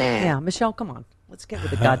drink the sand. Yeah, Michelle, come on. Let's get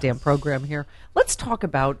with the goddamn program here. Let's talk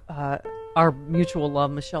about our mutual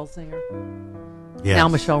love, Michelle Singer. Yes. Now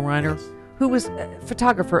Michelle Reiner, who was a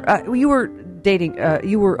photographer. You were dating.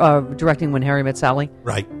 You were directing When Harry Met Sally.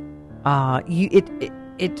 Right.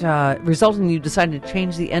 It resulted in you deciding to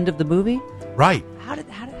change the end of the movie. Right. How?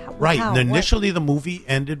 Right. How? And initially, the movie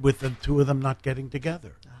ended with the two of them not getting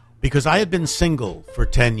together. Because I had been single for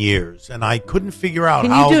 10 years, and I couldn't figure out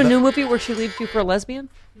how... Can you do a new movie where she leaves you for a lesbian?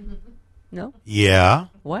 No? Yeah.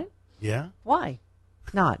 What? Yeah. Why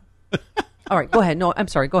not? All right, go ahead. No, I'm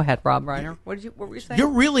sorry. Go ahead, Rob Reiner. What were you saying? You're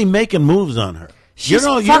really making moves on her. She's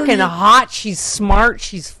fucking hot. She's smart.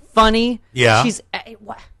 She's funny. Yeah. She's...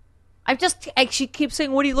 she keeps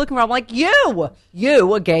saying, what are you looking for? I'm like, you,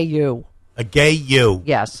 a gay you. A gay you.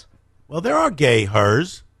 Yes. Well, there are gay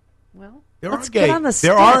hers. Well... Let's get on the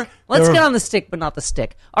stick. Let's get on the stick, but not the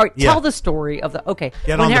stick. All right, tell the story of the... Okay,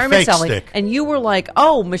 get when on Harry the fake Met Sally, stick. and you were like,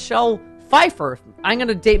 oh, Michelle Pfeiffer. I'm going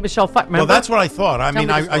to date Michelle Pfeiffer. Remember? Well, that's what I thought. I mean,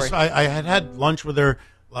 I had lunch with her,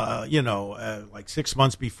 like 6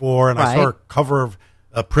 months before, and Right. I saw her cover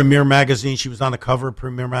of Premiere Magazine. She was on the cover of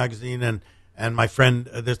Premiere Magazine, and my friend,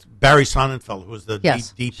 this Barry Sonnenfeld, who was the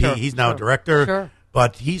DP, Sure, he's now sure, director. Sure.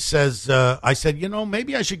 But he says, I said,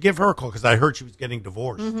 maybe I should give her a call because I heard she was getting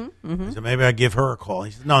divorced. I said, maybe I give her a call.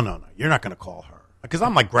 He said, no, you're not going to call her. Because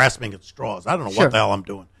I'm like grasping at straws. I don't know what the hell I'm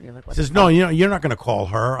doing. He says, no, you're not going to call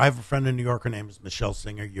her. I have a friend in New York. Her name is Michelle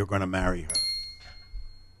Singer. You're going to marry her.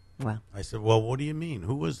 Wow. I said, well, what do you mean?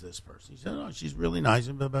 Who is this person? He said, oh, she's really nice.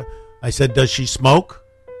 I said, does she smoke?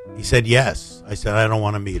 He said, yes. I said, I don't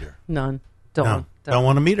want to meet her. None. Don't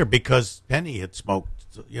want to meet her because Penny had smoked.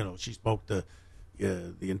 She smoked the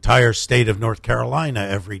entire state of North Carolina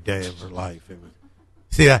every day of her life. It was,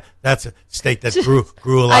 see, that's a state that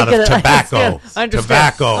grew a lot of tobacco. I understand.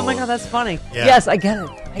 Tobacco. Oh my God, that's funny. Yeah. Yes, I get it.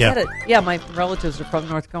 I get it. Yeah, my relatives are from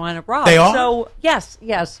North Carolina. Rob. They are? So yes.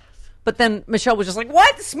 But then Michelle was just like,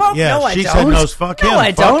 "What? Smoke? Yeah, No, I she don't. said, "No, fuck him. No,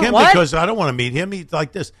 I fuck don't. him What? because I don't want to meet him. He's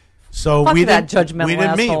like this." So Fuck we that didn't. judgmental we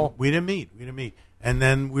didn't asshole. meet. We didn't meet. And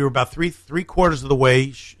then we were about three quarters of the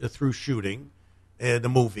way through shooting the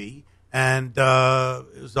movie, and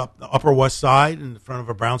it was up the Upper West Side in front of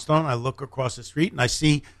a brownstone. I look across the street and I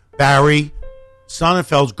see Barry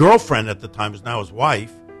Sonnenfeld's girlfriend at the time, is now his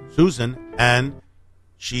wife, Susan, and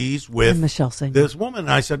she's with Michelle Singer. this woman.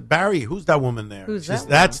 And I said, "Barry, who's that woman there?" Who's She says,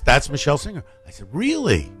 that That's Michelle Singer. I said,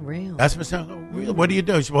 "Really? Real. That's Michelle. Oh, really? What do you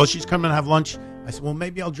do?" She said, "Well, she's coming to have lunch." I said, "Well,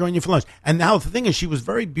 maybe I'll join you for lunch." And now the thing is, she was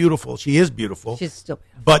very beautiful. She is beautiful. She's still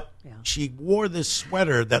beautiful. But she wore this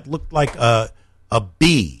sweater that looked like a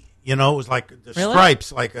bee. You know, it was like the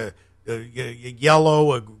stripes, like a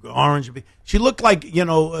yellow, a orange. She looked like, in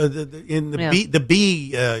the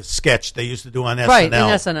bee sketch they used to do on SNL. Right, in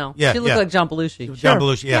SNL. Yeah, she looked like John Belushi. John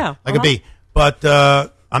Belushi, like a bee. But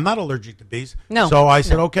I'm not allergic to bees. No. So I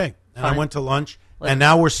said, okay. And Fine. I went to lunch. And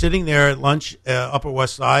now we're sitting there at lunch, Upper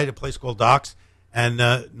West Side, a place called Doc's. And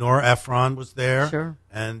Nora Ephron was there. Sure.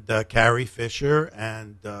 And Carrie Fisher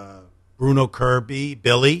and Bruno Kirby,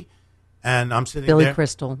 Billy. And I'm sitting Billy there.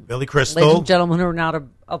 Crystal. Billy Crystal. Ladies and gentlemen who are not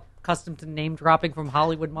accustomed to name dropping from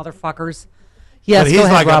Hollywood motherfuckers. Yes, But he's go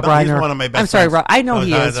ahead, like Rob Reiner. He's one of my best I'm sorry, friends. Rob. I know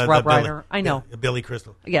he is, the Rob Billy. Reiner. I know. Billy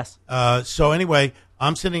Crystal. Yes. So anyway,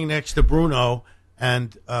 I'm sitting next to Bruno,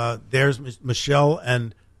 and there's Michelle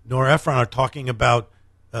and Nora Ephron are talking about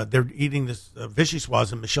they're eating this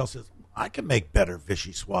vichyssoise, and Michelle says, "I can make better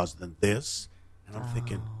vichyssoise than this." And I'm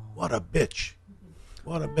thinking, what a bitch.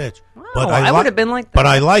 What a bitch. Wow, But I would have been like that. But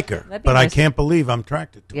I like her. That'd be But I nice. can't believe I'm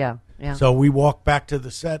attracted to her. Yeah. So we walked back to the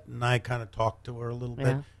set, and I kind of talked to her a little bit.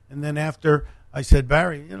 Yeah. And then after, I said,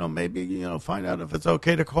 "Barry, maybe, find out if it's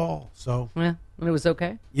okay to call." So, Yeah, and it was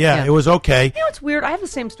okay? yeah, it was okay. You know what's weird? I have the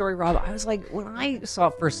same story, Rob. I was like, when I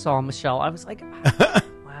first saw Michelle, I was like,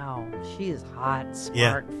 wow, she is hot,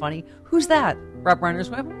 smart, funny. Who's that? Rob Reiner's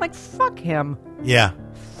wife? I'm like, fuck him. Yeah.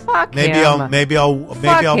 Fuck Maybe him. maybe I'll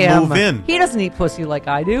him. move in. He doesn't eat pussy like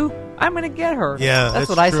I do. I'm going to get her. Yeah, that's that's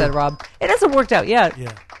what I true. said, Rob. It hasn't worked out yet.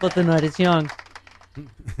 Yeah. But the night is young.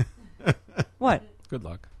 What? Good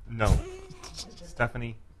luck. No.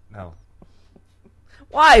 Stephanie, no.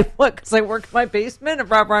 Why? What? Because I work in my basement and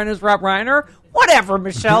Rob Reiner's Rob Reiner? Whatever,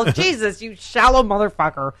 Michelle. Jesus, you shallow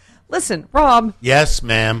motherfucker. Listen, Rob. Yes,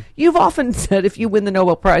 ma'am. You've often said if you win the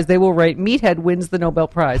Nobel Prize, they will write Meathead wins the Nobel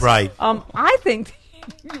Prize. Right. I think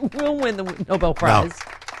you will win the Nobel Prize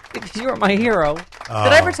because you're my hero. Did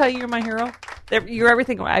I ever tell you you're my hero? You're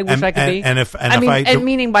everything I wish I could be.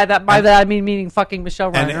 Meaning by that I mean meaning fucking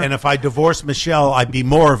Michelle Reiner. And if I divorce Michelle, I'd be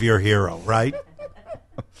more of your hero, right?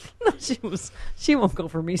 She won't go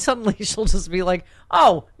for me. Suddenly she'll just be like,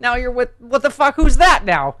 "Oh, now you're with what the fuck? Who's that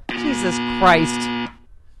now?" Jesus Christ.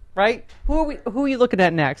 Right? Who are you looking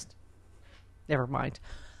at next? Never mind.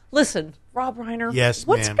 Listen, Rob Reiner. Yes,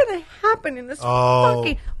 what's ma'am. going to happen in this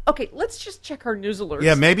fucking... Okay, let's just check our news alerts.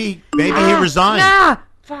 Yeah, maybe he resigned.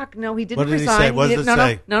 Fuck, no, he didn't What did he resign. say? What does it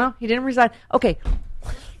say? No, he didn't resign. Okay,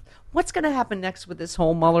 what's going to happen next with this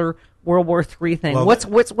whole Mueller World War III thing? Well,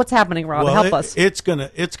 what's happening, Rob? Help us. It's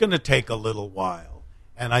gonna take a little while,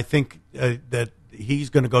 and I think that he's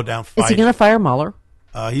going to go down fighting. Is he going to fire Mueller?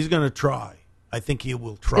 He's going to try. I think he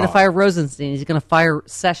will try. He's going to fire Rosenstein. He's going to fire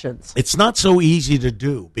Sessions. It's not so easy to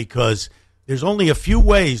do because there's only a few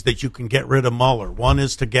ways that you can get rid of Mueller. One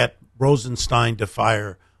is to get Rosenstein to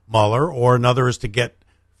fire Mueller, or another is to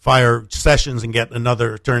fire Sessions and get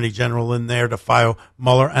another attorney general in there to fire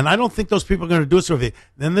Mueller. And I don't think those people are going to do it. So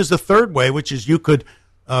then there's the third way, which is you could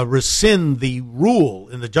rescind the rule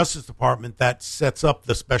in the Justice Department that sets up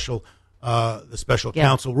the special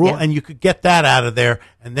counsel rule, and you could get that out of there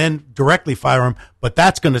and then directly fire him. But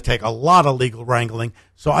that's going to take a lot of legal wrangling.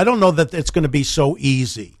 So I don't know that it's going to be so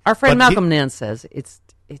easy. Our friend Malcolm Nance says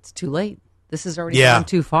it's too late. This has already gone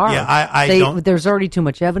too far. Yeah, there's already too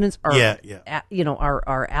much evidence.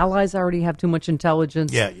 Our allies already have too much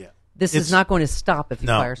intelligence. Yeah. This is not going to stop if he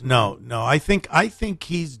fires. No. I think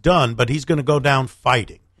he's done, but he's going to go down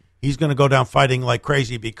fighting. He's going to go down fighting like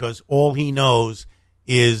crazy because all he knows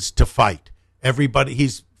is to fight. Everybody, he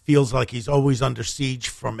feels like he's always under siege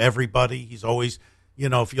from everybody. He's always,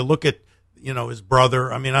 if you look at, his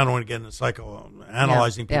brother, I mean, I don't want to get into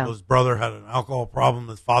psychoanalyzing people. His brother had an alcohol problem.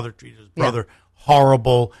 His father treated his brother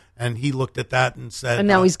horrible, and he looked at that and said... And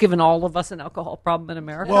now he's given all of us an alcohol problem in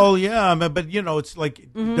America? Well, yeah, but, it's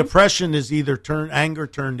like depression is either anger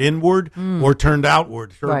turned inward or turned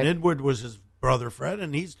outward. Turned inward was his brother Fred,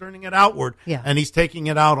 and he's turning it outward, and he's taking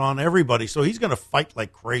it out on everybody. So he's going to fight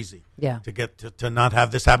like crazy to get to not have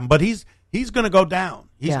this happen. But he's going to go down.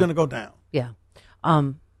 He's going to go down. Yeah.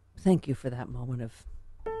 Thank you for that moment of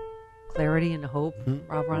clarity and hope,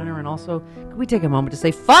 Rob Reiner. And also, can we take a moment to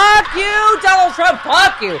say, fuck you, Donald Trump,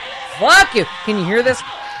 fuck you, fuck you. Can you hear this?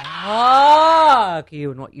 Fuck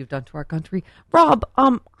you and what you've done to our country. Rob,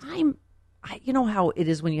 you know how it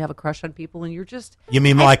is when you have a crush on people and you're just... You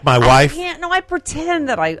mean like my wife? I pretend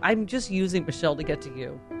that I'm just using Michelle to get to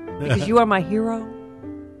you. Because you are my hero.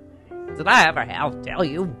 Did I ever tell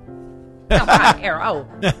you? I'm my hero.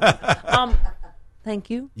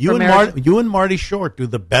 Thank you. You and Marty Short do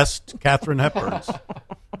the best Katharine Hepburns.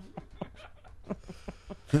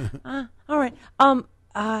 All right.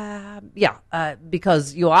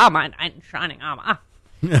 Because you are my knight in shining armor.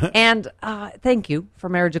 And thank you for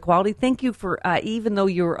marriage equality. Thank you for, even though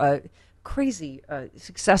you're a crazy,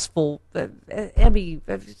 successful, Emmy,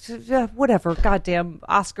 whatever, goddamn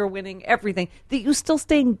Oscar-winning, everything, that you still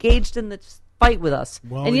stay engaged in this fight with us.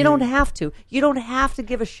 Well, and you don't have to. You don't have to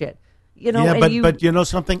give a shit. You know, but you know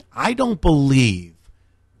something? I don't believe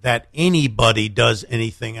that anybody does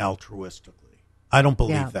anything altruistically. I don't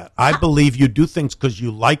believe that. I believe you do things because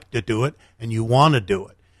you like to do it and you want to do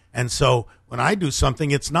it. And so when I do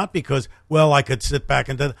something, it's not because, well, I could sit back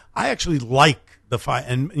and do it. I actually like the fight.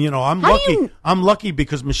 And, you know, I'm lucky. I'm lucky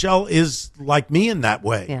because Michelle is like me in that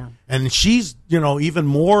way. Yeah. And she's, you know, even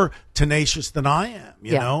more tenacious than I am,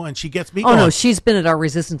 you know, and she gets me going. Oh, no, she's been at our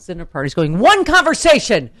resistance dinner parties going, one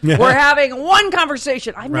conversation. We're having one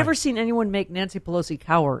conversation. I've never seen anyone make Nancy Pelosi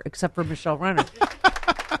cower except for Michelle Reiner.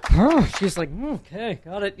 She's like, okay,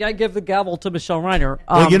 got it. Yeah, I give the gavel to Michelle Reiner.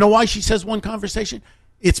 Well, you know why she says one conversation?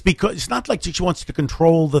 It's because it's not like she wants to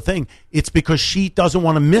control the thing. It's because she doesn't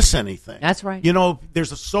want to miss anything. That's right. You know,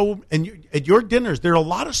 at your dinners, there are a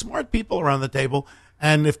lot of smart people around the table,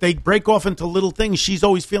 and if they break off into little things, she's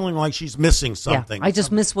always feeling like she's missing something. Yeah, I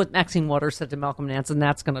just miss what Maxine Waters said to Malcolm Nance, and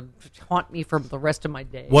that's going to haunt me for the rest of my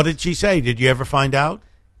days. What did she say? Did you ever find out?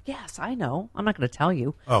 Yes, I know. I'm not going to tell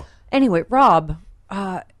you. Oh. Anyway, Rob,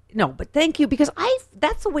 no, but thank you, because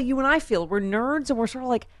that's the way you and I feel. We're nerds, and we're sort of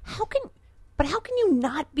like, how can you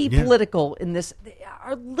not be political in this?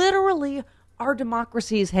 Literally, our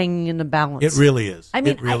democracy is hanging in the balance. It really is. I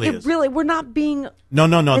mean, it really is. We're not being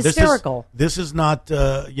no hysterical. This is not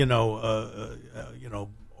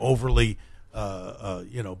overly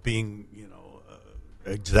being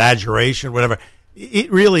exaggeration, whatever.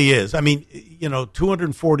 It really is. I mean,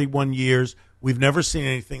 241 years. We've never seen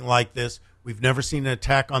anything like this. We've never seen an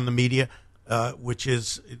attack on the media, which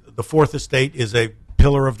is the Fourth Estate is a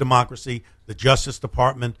pillar of democracy. The Justice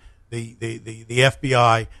Department, the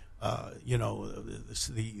FBI,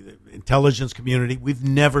 the intelligence community. We've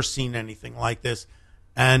never seen anything like this.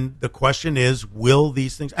 And the question is, will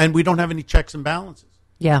these things? And we don't have any checks and balances.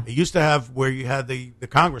 Yeah. It used to have where you had the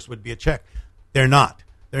Congress would be a check. They're not.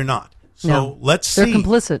 So let's see. They're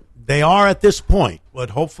complicit. They are at this point, but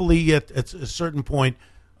hopefully at a certain point,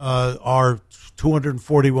 our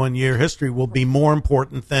 241-year history will be more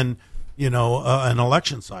important than an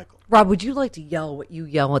election cycle. Rob, would you like to yell what you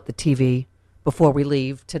yell at the TV before we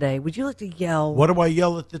leave today? Would you like to yell? What do I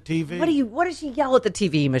yell at the TV? What does she yell at the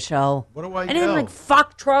TV, Michelle? What do I Anything yell? Like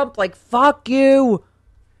fuck Trump, like fuck you.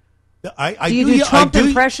 I do you do Trump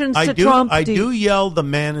impressions to Trump? I do yell, the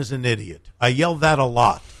man is an idiot. I yell that a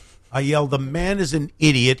lot. I yell, the man is an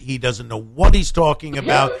idiot. He doesn't know what he's talking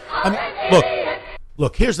about.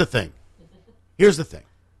 Look, here's the thing.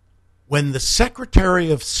 When the Secretary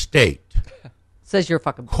of State says you're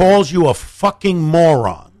fucking calls you a fucking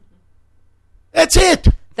moron, that's it.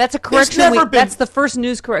 That's a correction. That's the first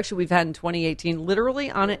news correction we've had in 2018.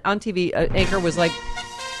 Literally on TV, an anchor was like,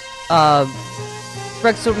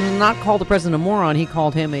 Rex Tillerson did not call the president a moron. He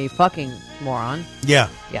called him a fucking moron. Yeah.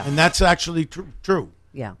 And that's actually true.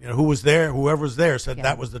 Yeah. Who was there, whoever was there said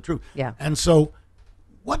that was the truth. Yeah. And so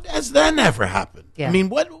what has then ever happened? Yeah. I mean,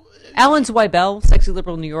 what? Alan Zweibel, Sexy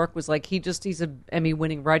Liberal in New York, was like, he's an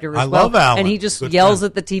Emmy-winning writer as well. I love Alan. And he just yells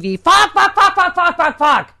at the TV, fuck, fuck, fuck, fuck, fuck, fuck,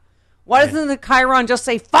 fuck. Why doesn't the Chiron just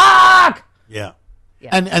say, fuck? Yeah.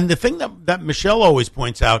 And the thing that Michelle always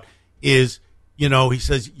points out is, he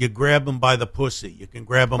says, you grab them by the pussy. You can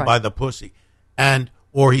grab them by the pussy.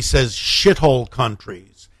 Or he says, shithole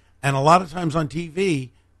countries. And a lot of times on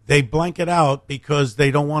TV, they blank it out because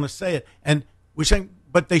they don't want to say it. And we're saying,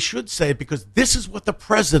 but they should say it because this is what the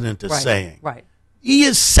president is saying. Right. He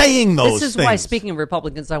is saying those things. This is why, speaking of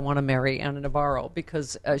Republicans, I want to marry Anna Navarro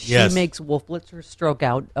because she makes Wolf Blitzer stroke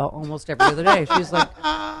out almost every other day. She's like,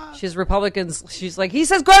 she's Republicans. She's like, he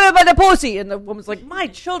says, grab it by the pussy. And the woman's like, my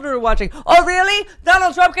children are watching. Oh, really?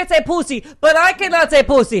 Donald Trump can say pussy, but I cannot say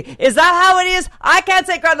pussy. Is that how it is? I can't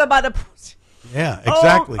say grab it by the pussy. Yeah,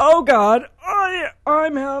 exactly. Oh God.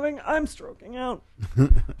 I'm stroking out.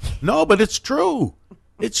 No, but it's true.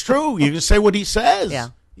 It's true. You can say what he says. Yeah.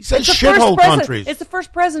 He said shithole countries. It's the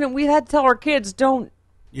first president we had to tell our kids, don't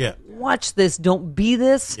watch this, don't be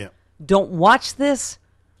this, don't watch this.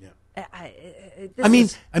 Yeah. I mean,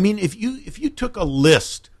 if you took a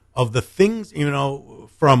list of the things,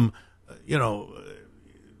 from,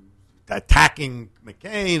 attacking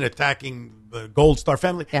McCain, attacking the Gold Star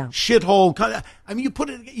family, shithole. I mean,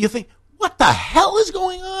 you think, what the hell is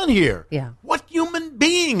going on here? Yeah. What human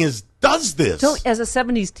being does this? As a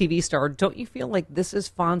 70s TV star, don't you feel like this is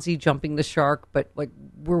Fonzie jumping the shark, but like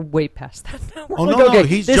we're way past that now?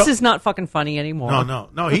 This is not fucking funny anymore.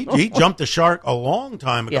 No. He jumped the shark a long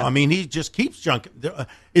time ago. Yeah. I mean, he just keeps jumping.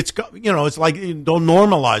 It's like don't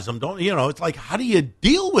normalize them. It's like, how do you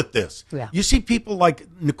deal with this? Yeah. You see people like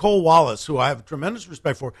Nicole Wallace, who I have tremendous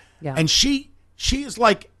respect for, and she is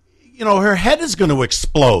like, her head is going to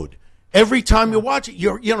explode. Every time you watch it,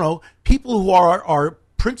 people who are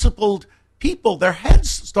principled people, their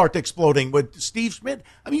heads start exploding with Steve Schmidt.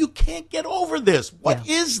 I mean, you can't get over this. What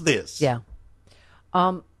is this? Yeah.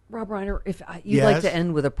 Rob Reiner, if you'd like to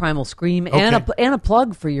end with a primal scream and a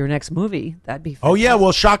plug for your next movie, that'd be fantastic. Oh, yeah.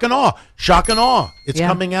 Well, Shock and Awe. It's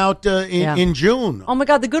coming out in June. Oh, my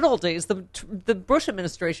God. The good old days. The Bush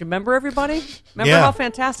administration. Remember, everybody? Remember how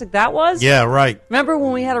fantastic that was? Yeah, right. Remember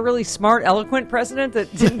when we had a really smart, eloquent president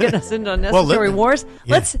that didn't get us into unnecessary wars?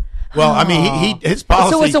 Yeah. Well, I mean, his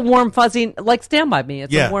policy. So it's a warm, fuzzy, like Stand By Me.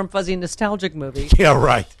 It's a warm, fuzzy, nostalgic movie. Yeah,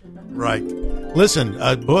 right. Listen,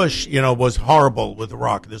 Bush, was horrible with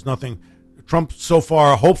Iraq. There's nothing. Trump so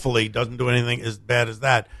far, hopefully, doesn't do anything as bad as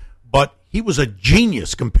that. But he was a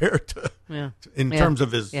genius compared to, in terms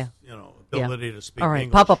of his, ability to speak All right,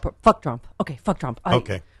 English. fuck Trump. Okay, fuck Trump.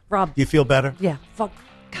 Okay, Rob, do you feel better? Yeah, fuck.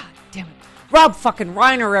 God damn it. Rob fucking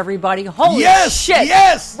Reiner, everybody. Holy shit.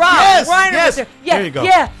 Yes. Rob Reiner. Yes. Yeah, there you go.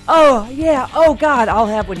 Yeah. Oh, yeah. Oh, God. I'll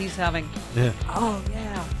have what he's having. Yeah. Oh,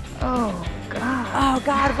 yeah. Oh, God. Oh,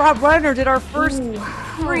 God. Rob Reiner did our first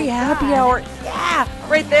free happy hour. Yeah.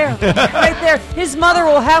 Right there. Right there. His mother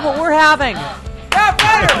will have what we're having. Rob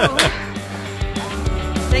Reiner.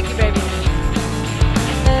 Thank you, baby.